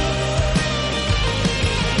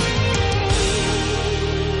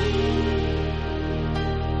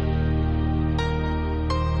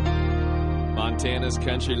 Montana's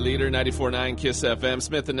country leader, 94.9 KISS FM.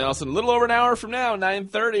 Smith and Nelson. A little over an hour from now,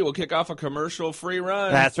 9:30, we'll kick off a commercial-free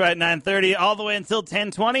run. That's right, 9:30 all the way until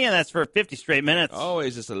 10:20, and that's for 50 straight minutes.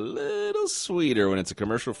 Always just a little sweeter when it's a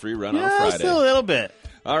commercial-free run on a Friday. Just a little bit.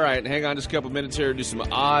 All right, hang on just a couple minutes here. Do some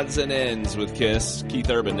odds and ends with KISS. Keith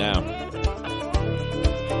Urban now.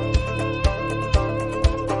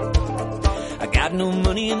 I got no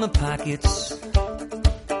money in my pockets,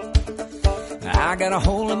 I got a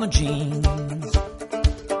hole in my jeans.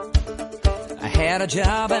 I had a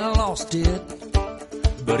job and I lost it,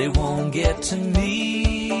 but it won't get to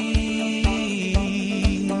me,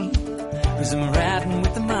 'cause I'm riding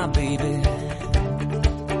with my baby.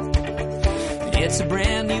 It's a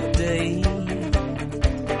brand new day,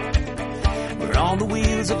 we're on the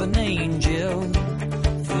wheels of an angel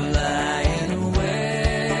flying away,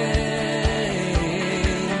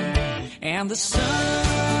 and the sun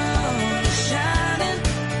shining,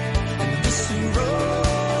 and this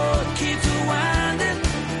road keeps winding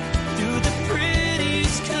through the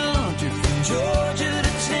prettiest country from Georgia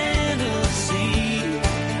to Tennessee.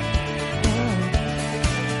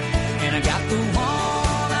 And I got the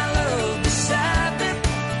one I love beside me,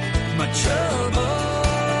 my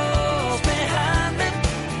troubles behind me.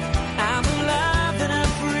 I'm alive and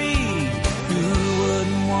I'm free, who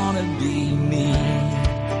wouldn't want to be me?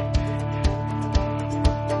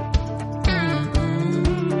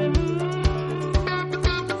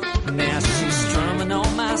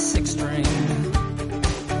 Six string,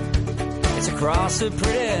 it's across her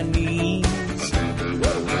pretty knees.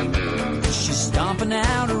 She's stomping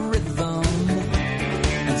out a rhythm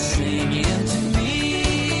and singing to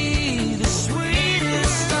me the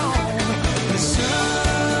sweetest song. The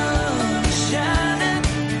sun is shining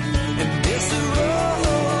and this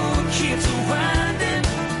road keeps winding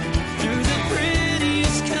through the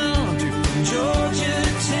prettiest country from Georgia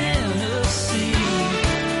to Tennessee.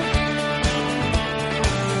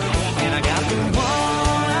 The one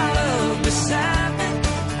I love beside me,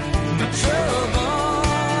 my troubles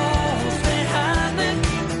behind me.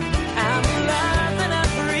 I'm alive and I'm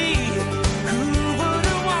free, who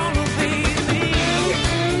wouldn't want to be me?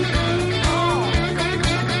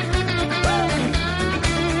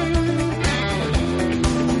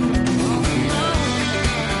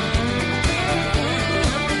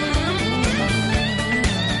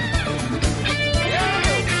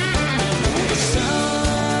 The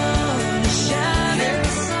sun is shining,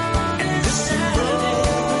 and this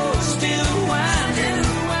road still winding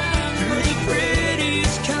through the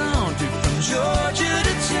prettiest country from Georgia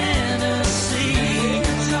to Tennessee.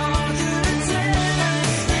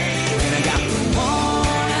 And I got the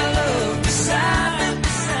one I love beside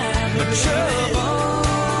me, my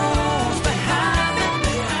troubles behind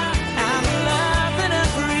me. I'm alive and I'm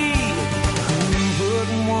free, who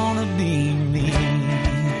wouldn't want to be me?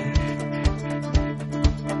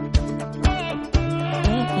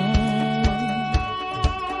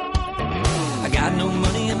 I got no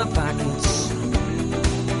money in my pockets,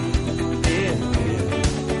 yeah.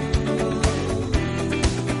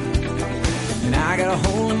 And I got a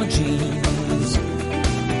hole in my jeans.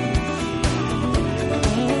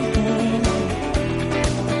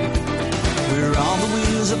 We're on the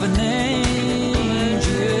wheels of an angel.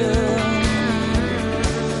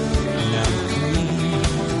 Now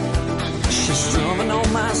she's strumming on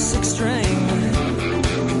my six string,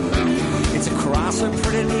 it's across her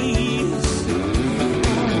pretty knees.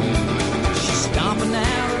 She's stomping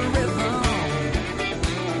out a rhythm,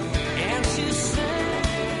 and she's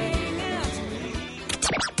singing to me.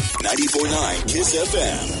 94.9 KISS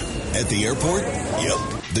FM. At the airport? Yep.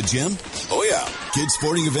 The gym? Oh yeah. Kids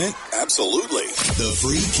sporting event? Absolutely. The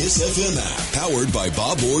free KISS FM app, powered by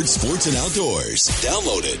Bob Ward Sports and Outdoors.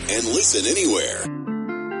 Download it and listen anywhere.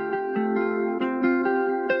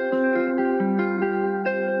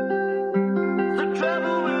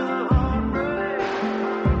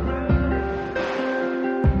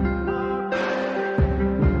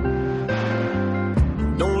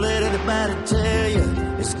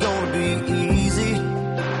 it's gonna be easy.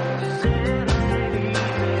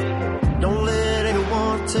 Don't let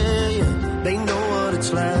anyone tell you they know what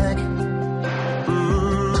it's like.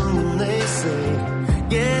 When they say,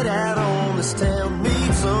 get out on this town,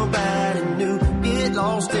 meet somebody new, get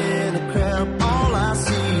lost in the crowd. All I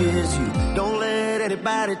see is you. Don't let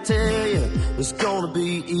anybody tell you it's gonna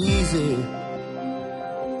be easy.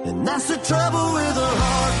 And that's the trouble with a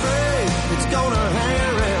heartbreak. It's gonna hang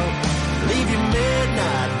around, leave you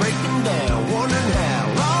midnight, breaking down, wondering how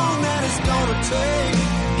long that it's gonna take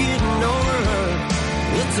getting over her.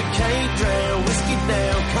 It's a can't drown, whiskey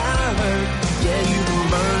down kind of hurt. Yeah, you can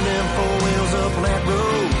burn them four wheels up on that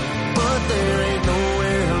road, but there ain't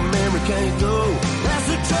nowhere her memory can't go. That's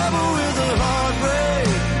the trouble with a heartbreak.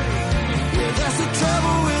 Yeah, that's the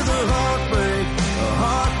trouble with a heartbreak. A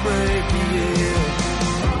heartbreak, yeah.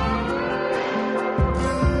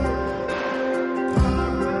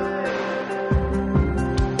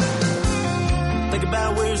 Think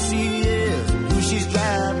about where she is, who she's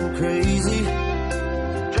driving crazy.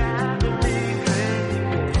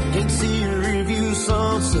 Can't see her review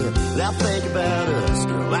sunset without thinking about us.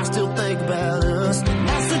 Girl, I still think about us.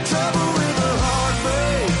 That's the trouble with a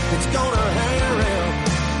heartbreak. It's gonna hang around,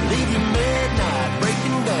 leave you midnight,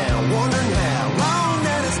 breaking down, wondering how long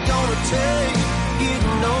that it's gonna take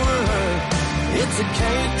getting over her. It's a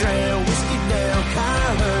can't drown, whiskey down kind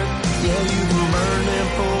of hurt. Yeah, you can burn them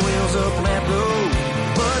four wheels up on that road,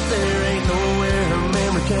 but there ain't nowhere her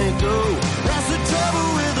memory can't go. That's the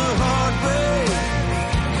trouble with a heartbreak.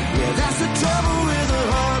 Yeah, that's the trouble with a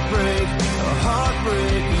heartbreak. A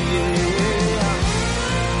heartbreak, yeah.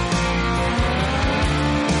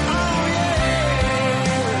 Oh, yeah.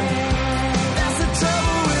 That's the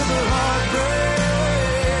trouble with a heartbreak.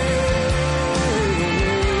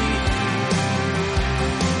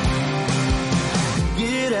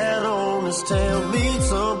 Get out on this town, meet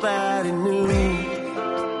somebody new.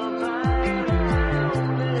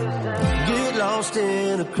 Get lost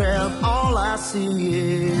in a crowd, all I see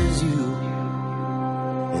is you.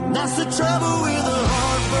 And that's the trouble with a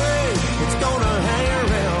heartbreak. It's gonna hang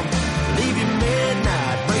around, leave you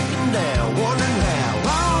midnight, breaking down, wondering how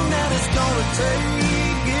long that it's gonna take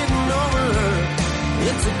getting over her.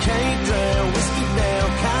 It's a can't drown, whiskey down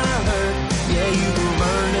kind of hurt. Yeah, you can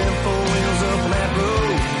burn them four wheels up on that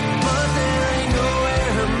road, but there ain't nowhere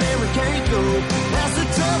her memory can't go. That's the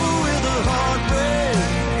trouble with a heartbreak.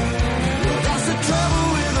 Yeah, that's the trouble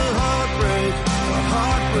with a heartbreak. A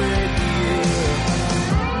heartbreak, yeah.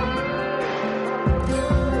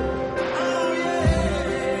 Oh, yeah.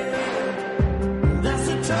 That's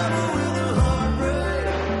the trouble with a heartbreak.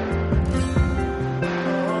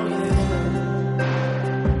 Oh, yeah.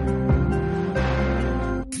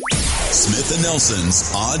 Smith and Nelson's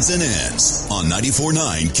Odds and Ends on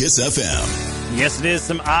 94.9 KISS FM. Yes, it is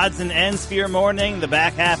some odds and ends for your morning. The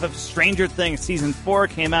back half of Stranger Things Season 4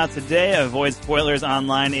 came out today. Avoid spoilers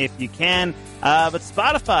online if you can. But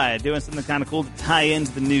Spotify doing something kind of cool to tie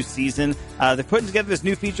into the new season. They're putting together this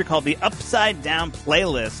new feature called the Upside Down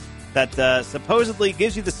Playlist that supposedly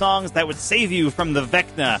gives you the songs that would save you from the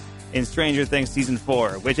Vecna in Stranger Things Season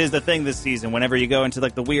 4, which is the thing this season. Whenever you go into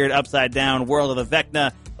like the weird upside down world of the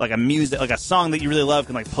Vecna, like a music, like a song that you really love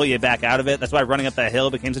can like pull you back out of it. That's why Running Up That Hill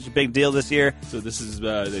became such a big deal this year. So this is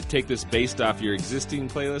they take this based off your existing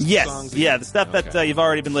playlist yes, of songs? Yeah, the stuff that you've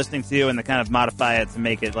already been listening to, and they kind of modify it to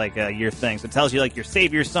make it like your thing. So it tells you like your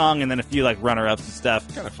savior song and then a few like runner-ups and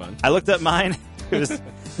stuff. Kind of fun. I looked up mine. It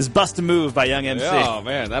was Bust a Move by Young MC. Oh,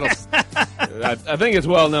 man. That'll. I think it's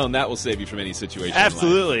well known that will save you from any situation.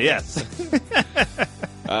 Absolutely, yes.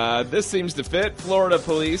 This seems to fit. Florida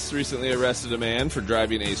police recently arrested a man for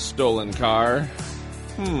driving a stolen car.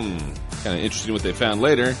 Kind of interesting what they found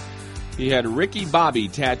later. He had Ricky Bobby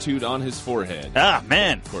tattooed on his forehead. Ah,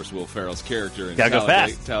 man. Of course, Will Ferrell's character in Gotta go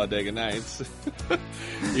fast. Talladega Nights.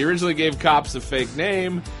 He originally gave cops a fake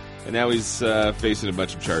name, and now he's facing a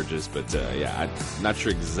bunch of charges. But, yeah, I'm not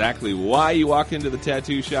sure exactly why you walk into the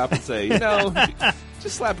tattoo shop and say,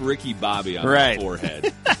 just slap Ricky Bobby on the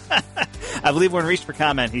forehead. I believe when reached for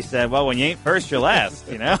comment, he said, well, when you ain't first, you're last,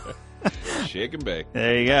 Shake and bake.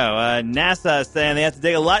 There you go. NASA is saying they have to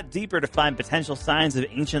dig a lot deeper to find potential signs of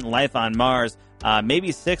ancient life on Mars.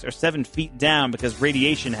 Maybe 6 or 7 feet down because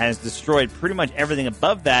radiation has destroyed pretty much everything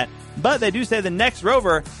above that. But they do say the next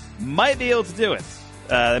rover might be able to do it.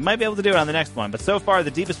 They might be able to do it on the next one. But so far, the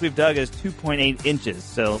deepest we've dug is 2.8 inches.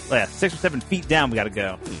 So 6 or 7 feet down we got to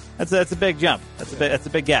go. That's a big jump. That's a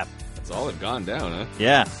big gap. That's all they've gone down, huh?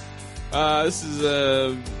 Yeah. This is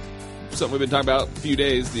something we've been talking about a few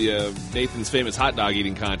days. The Nathan's Famous Hot Dog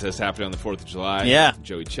Eating Contest happening on the 4th of July. Yeah.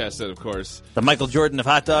 Joey Chestnut, of course. The Michael Jordan of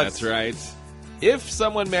hot dogs. That's right. If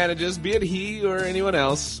someone manages, be it he or anyone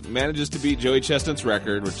else, manages to beat Joey Chestnut's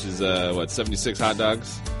record, which is, 76 hot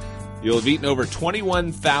dogs, you'll have eaten over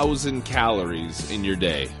 21,000 calories in your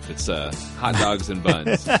day. It's hot dogs and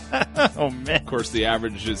buns. Oh, man. Of course,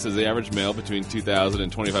 it says the average male between 2,000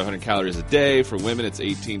 and 2,500 calories a day. For women, it's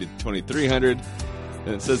 18 to 2,300.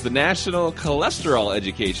 And it says the National Cholesterol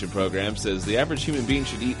Education Program says the average human being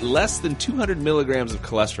should eat less than 200 milligrams of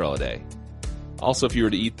cholesterol a day. Also, if you were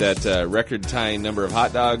to eat that record-tying number of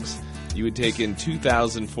hot dogs, you would take in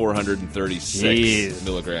 2,436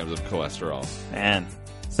 milligrams of cholesterol. Man,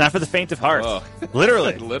 it's not for the faint of heart. Oh.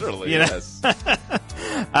 Literally. Literally, yes. Lena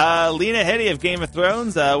Headey of Game of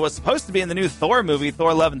Thrones was supposed to be in the new Thor movie,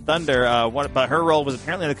 Thor Love and Thunder, but her role was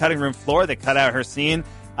apparently on the cutting room floor. They cut out her scene.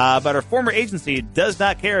 But her former agency does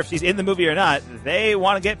not care if she's in the movie or not. They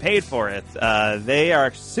want to get paid for it. They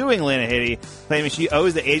are suing Lena Headey, claiming she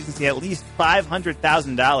owes the agency at least $500,000,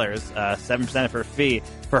 7% of her fee,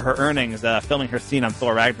 for her earnings filming her scene on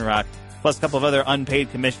Thor Ragnarok, plus a couple of other unpaid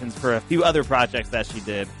commissions for a few other projects that she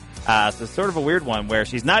did. So sort of a weird one where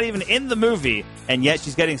she's not even in the movie, and yet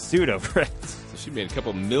she's getting sued over it. So she made a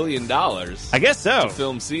couple $1 million. I guess so. To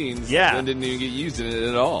film scenes. Yeah. And didn't even get used in it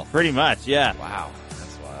at all. Pretty much, yeah. Wow.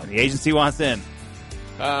 The agency wants in.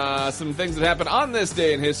 Some things that happened on this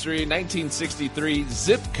day in history. 1963,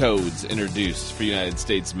 zip codes introduced for United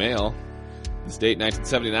States mail. This date,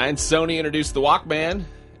 1979, Sony introduced the Walkman.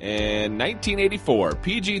 And 1984,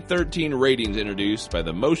 PG-13 ratings introduced by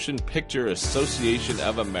the Motion Picture Association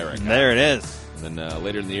of America. There it is. And then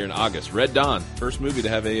later in the year in August, Red Dawn, first movie to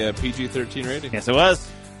have a PG-13 rating. Yes, it was.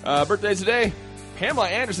 Birthdays today, Pamela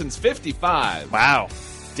Anderson's 55. Wow.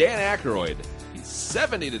 Dan Aykroyd,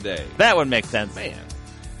 70 today. That would make sense. Man.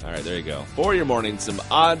 All right, there you go. For your morning, some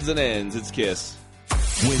odds and ends. It's Kiss.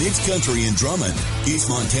 When it's country and Drummond, East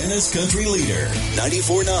Montana's country leader,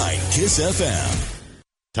 94.9 Kiss FM.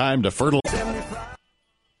 Time to fertilize.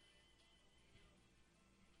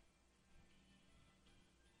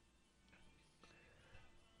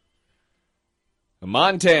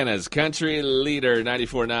 Montana's country leader,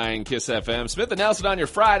 94.9 Kiss FM. Smith and Nelson on your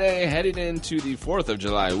Friday, heading into the 4th of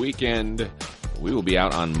July weekend. We will be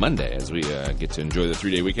out on Monday as we get to enjoy the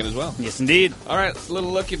 3-day weekend as well. Yes, indeed. All right, a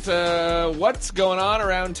little look at what's going on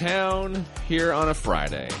around town here on a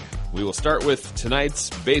Friday. We will start with tonight's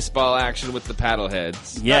baseball action with the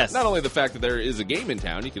Paddleheads. Yes. Not only the fact that there is a game in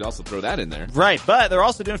town, you could also throw that in there. Right, but they're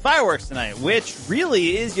also doing fireworks tonight, which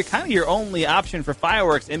really is your only option for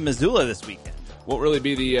fireworks in Missoula this weekend. Won't really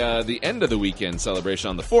be the end of the weekend celebration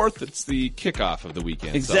on the 4th. It's the kickoff of the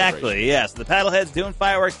weekend Exactly, yes. The Paddleheads doing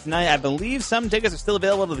fireworks tonight. I believe some tickets are still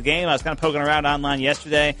available to the game. I was kind of poking around online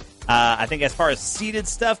yesterday. I think as far as seated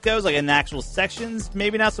stuff goes, like in the actual sections,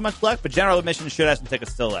 maybe not so much luck, but general admission should have some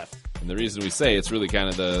tickets still left. And the reason we say it's really kind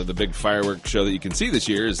of the big fireworks show that you can see this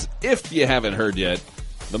year is, if you haven't heard yet,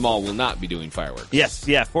 the mall will not be doing fireworks. Yes,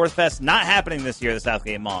 yeah, Fourth Fest not happening this year at the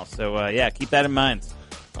Southgate Mall. So, keep that in mind.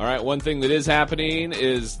 All right, one thing that is happening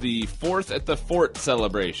is the 4th at the Fort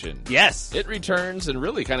celebration. Yes. It returns and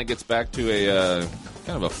really kind of gets back to a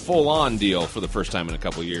kind of a full-on deal for the first time in a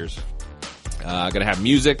couple years. Going to have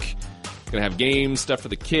music, going to have games, stuff for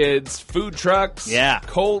the kids, food trucks,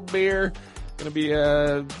 cold beer. Going to be,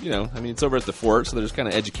 it's over at the Fort, so there's kind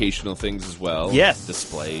of educational things as well. Yes.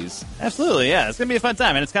 Displays. Absolutely, yeah. It's going to be a fun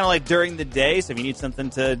time. And it's kind of like during the day, so if you need something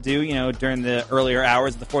to do, during the earlier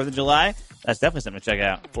hours of the 4th of July, that's definitely something to check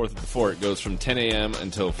out. 4th at the Fort goes from 10 a.m.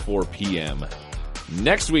 until 4 p.m.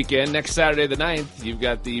 Next weekend, next Saturday the 9th, you've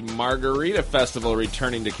got the Margarita Festival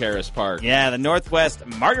returning to Caras Park. Yeah, the Northwest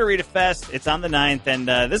Margarita Fest. It's on the 9th, and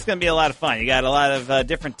this is going to be a lot of fun. You got a lot of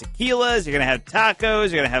different tequilas. You're going to have tacos.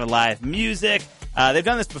 You're going to have live music. They've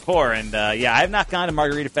done this before, and I have not gone to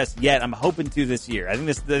Margarita Fest yet. I'm hoping to this year. I think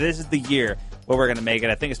this is the year where we're going to make it.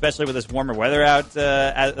 I think especially with this warmer weather out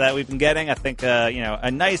that we've been getting, I think, a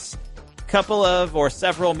nice couple of or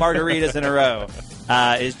several margaritas in a row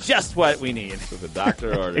is just what we need. So the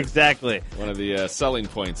doctor ordered. Exactly. One of the selling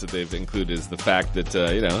points that they've included is the fact that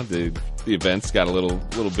the events got a little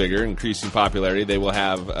bigger, increasing popularity. They will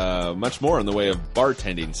have much more in the way of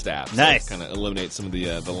bartending staff. Nice. So kind of eliminate some of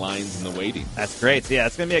the lines and the waiting. That's great. So,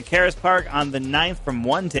 it's going to be at Caras Park on the 9th from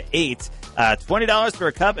 1 to 8. $20 for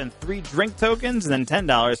a cup and 3 drink tokens, and then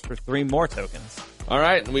 $10 for 3 more tokens. All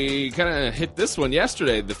right, we kind of hit this one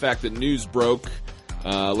yesterday, the fact that news broke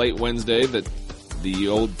late Wednesday that the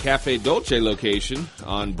old Cafe Dolce location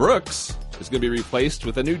on Brooks is going to be replaced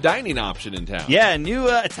with a new dining option in town. Yeah, a new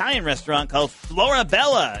Italian restaurant called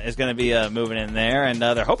Florabella is going to be moving in there, and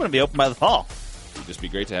they're hoping to be open by the fall. it'd just be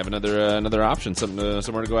great to have another option, somewhere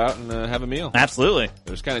to go out and have a meal. Absolutely.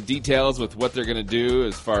 There's kind of details with what they're going to do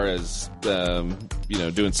as far as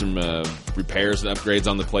doing some repairs and upgrades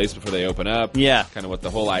on the place before they open up. Yeah. Kind of what the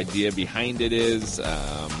whole idea behind it is.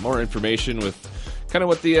 More information with kind of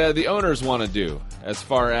what the owners want to do as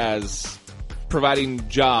far as providing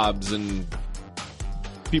jobs and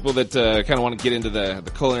people that kind of want to get into the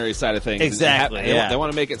culinary side of things. Exactly. They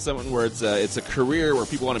want to make it something where it's a career where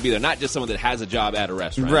people want to be there, not just someone that has a job at a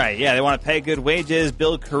restaurant. Right. Yeah. They want to pay good wages,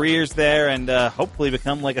 build careers there, and hopefully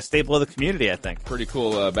become like a staple of the community, I think. Pretty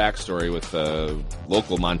cool backstory with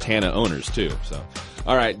local Montana owners, too. So,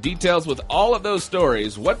 all right. Details with all of those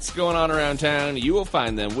stories. What's going on around town? You will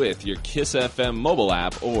find them with your Kiss FM mobile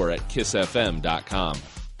app or at kissfm.com.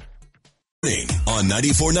 On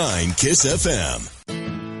 94.9 Kiss FM.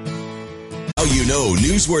 Now you know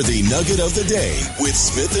newsworthy nugget of the day with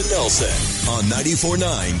Smith and Nelson on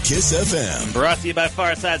 94.9 Kiss FM. Brought to you by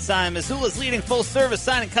Farside Sign, Missoula's leading full-service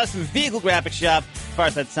sign and custom vehicle graphic shop.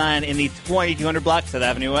 Farside Sign in the 2200 block, 7th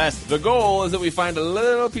Avenue West. The goal is that we find a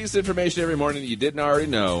little piece of information every morning that you didn't already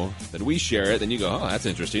know, that we share it, then you go, oh, that's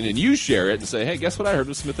interesting, and you share it and say, hey, guess what I heard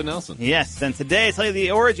with Smith and Nelson? Yes, and today I tell you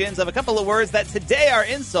the origins of a couple of words that today are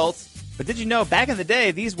insults, but did you know back in the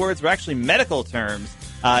day these words were actually medical terms?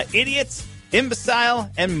 Idiots,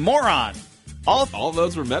 imbecile, and moron. All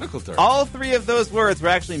those were medical terms. All three of those words were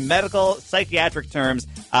actually medical, psychiatric terms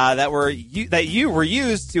that were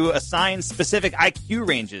used to assign specific IQ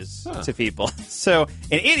ranges to people. So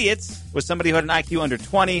an idiot was somebody who had an IQ under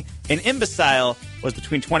 20, an imbecile was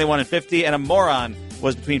between 21 and 50, and a moron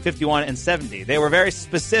was between 51 and 70. They were very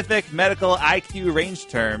specific medical IQ range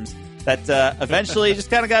terms that eventually just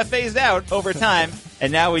kind of got phased out over time,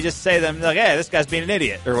 and now we just say them like, hey, this guy's being an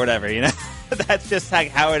idiot, or whatever, you know? That's just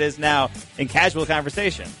how it is now in casual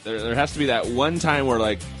conversation. There has to be that one time where,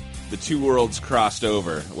 like, the two worlds crossed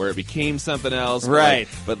over, where it became something else. Right.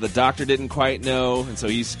 But the doctor didn't quite know, and so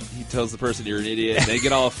he tells the person you're an idiot, and they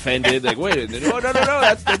get all offended. Like, wait, no,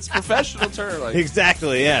 that's professional term. Like,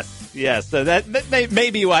 exactly, yes. Yes, so that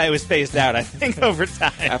may be why it was phased out, I think, over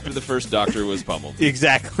time. After the first doctor was pummeled.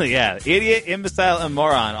 Exactly, yeah. Idiot, imbecile, and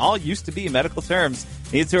moron all used to be medical terms.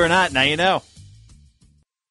 Need to or not, now you know.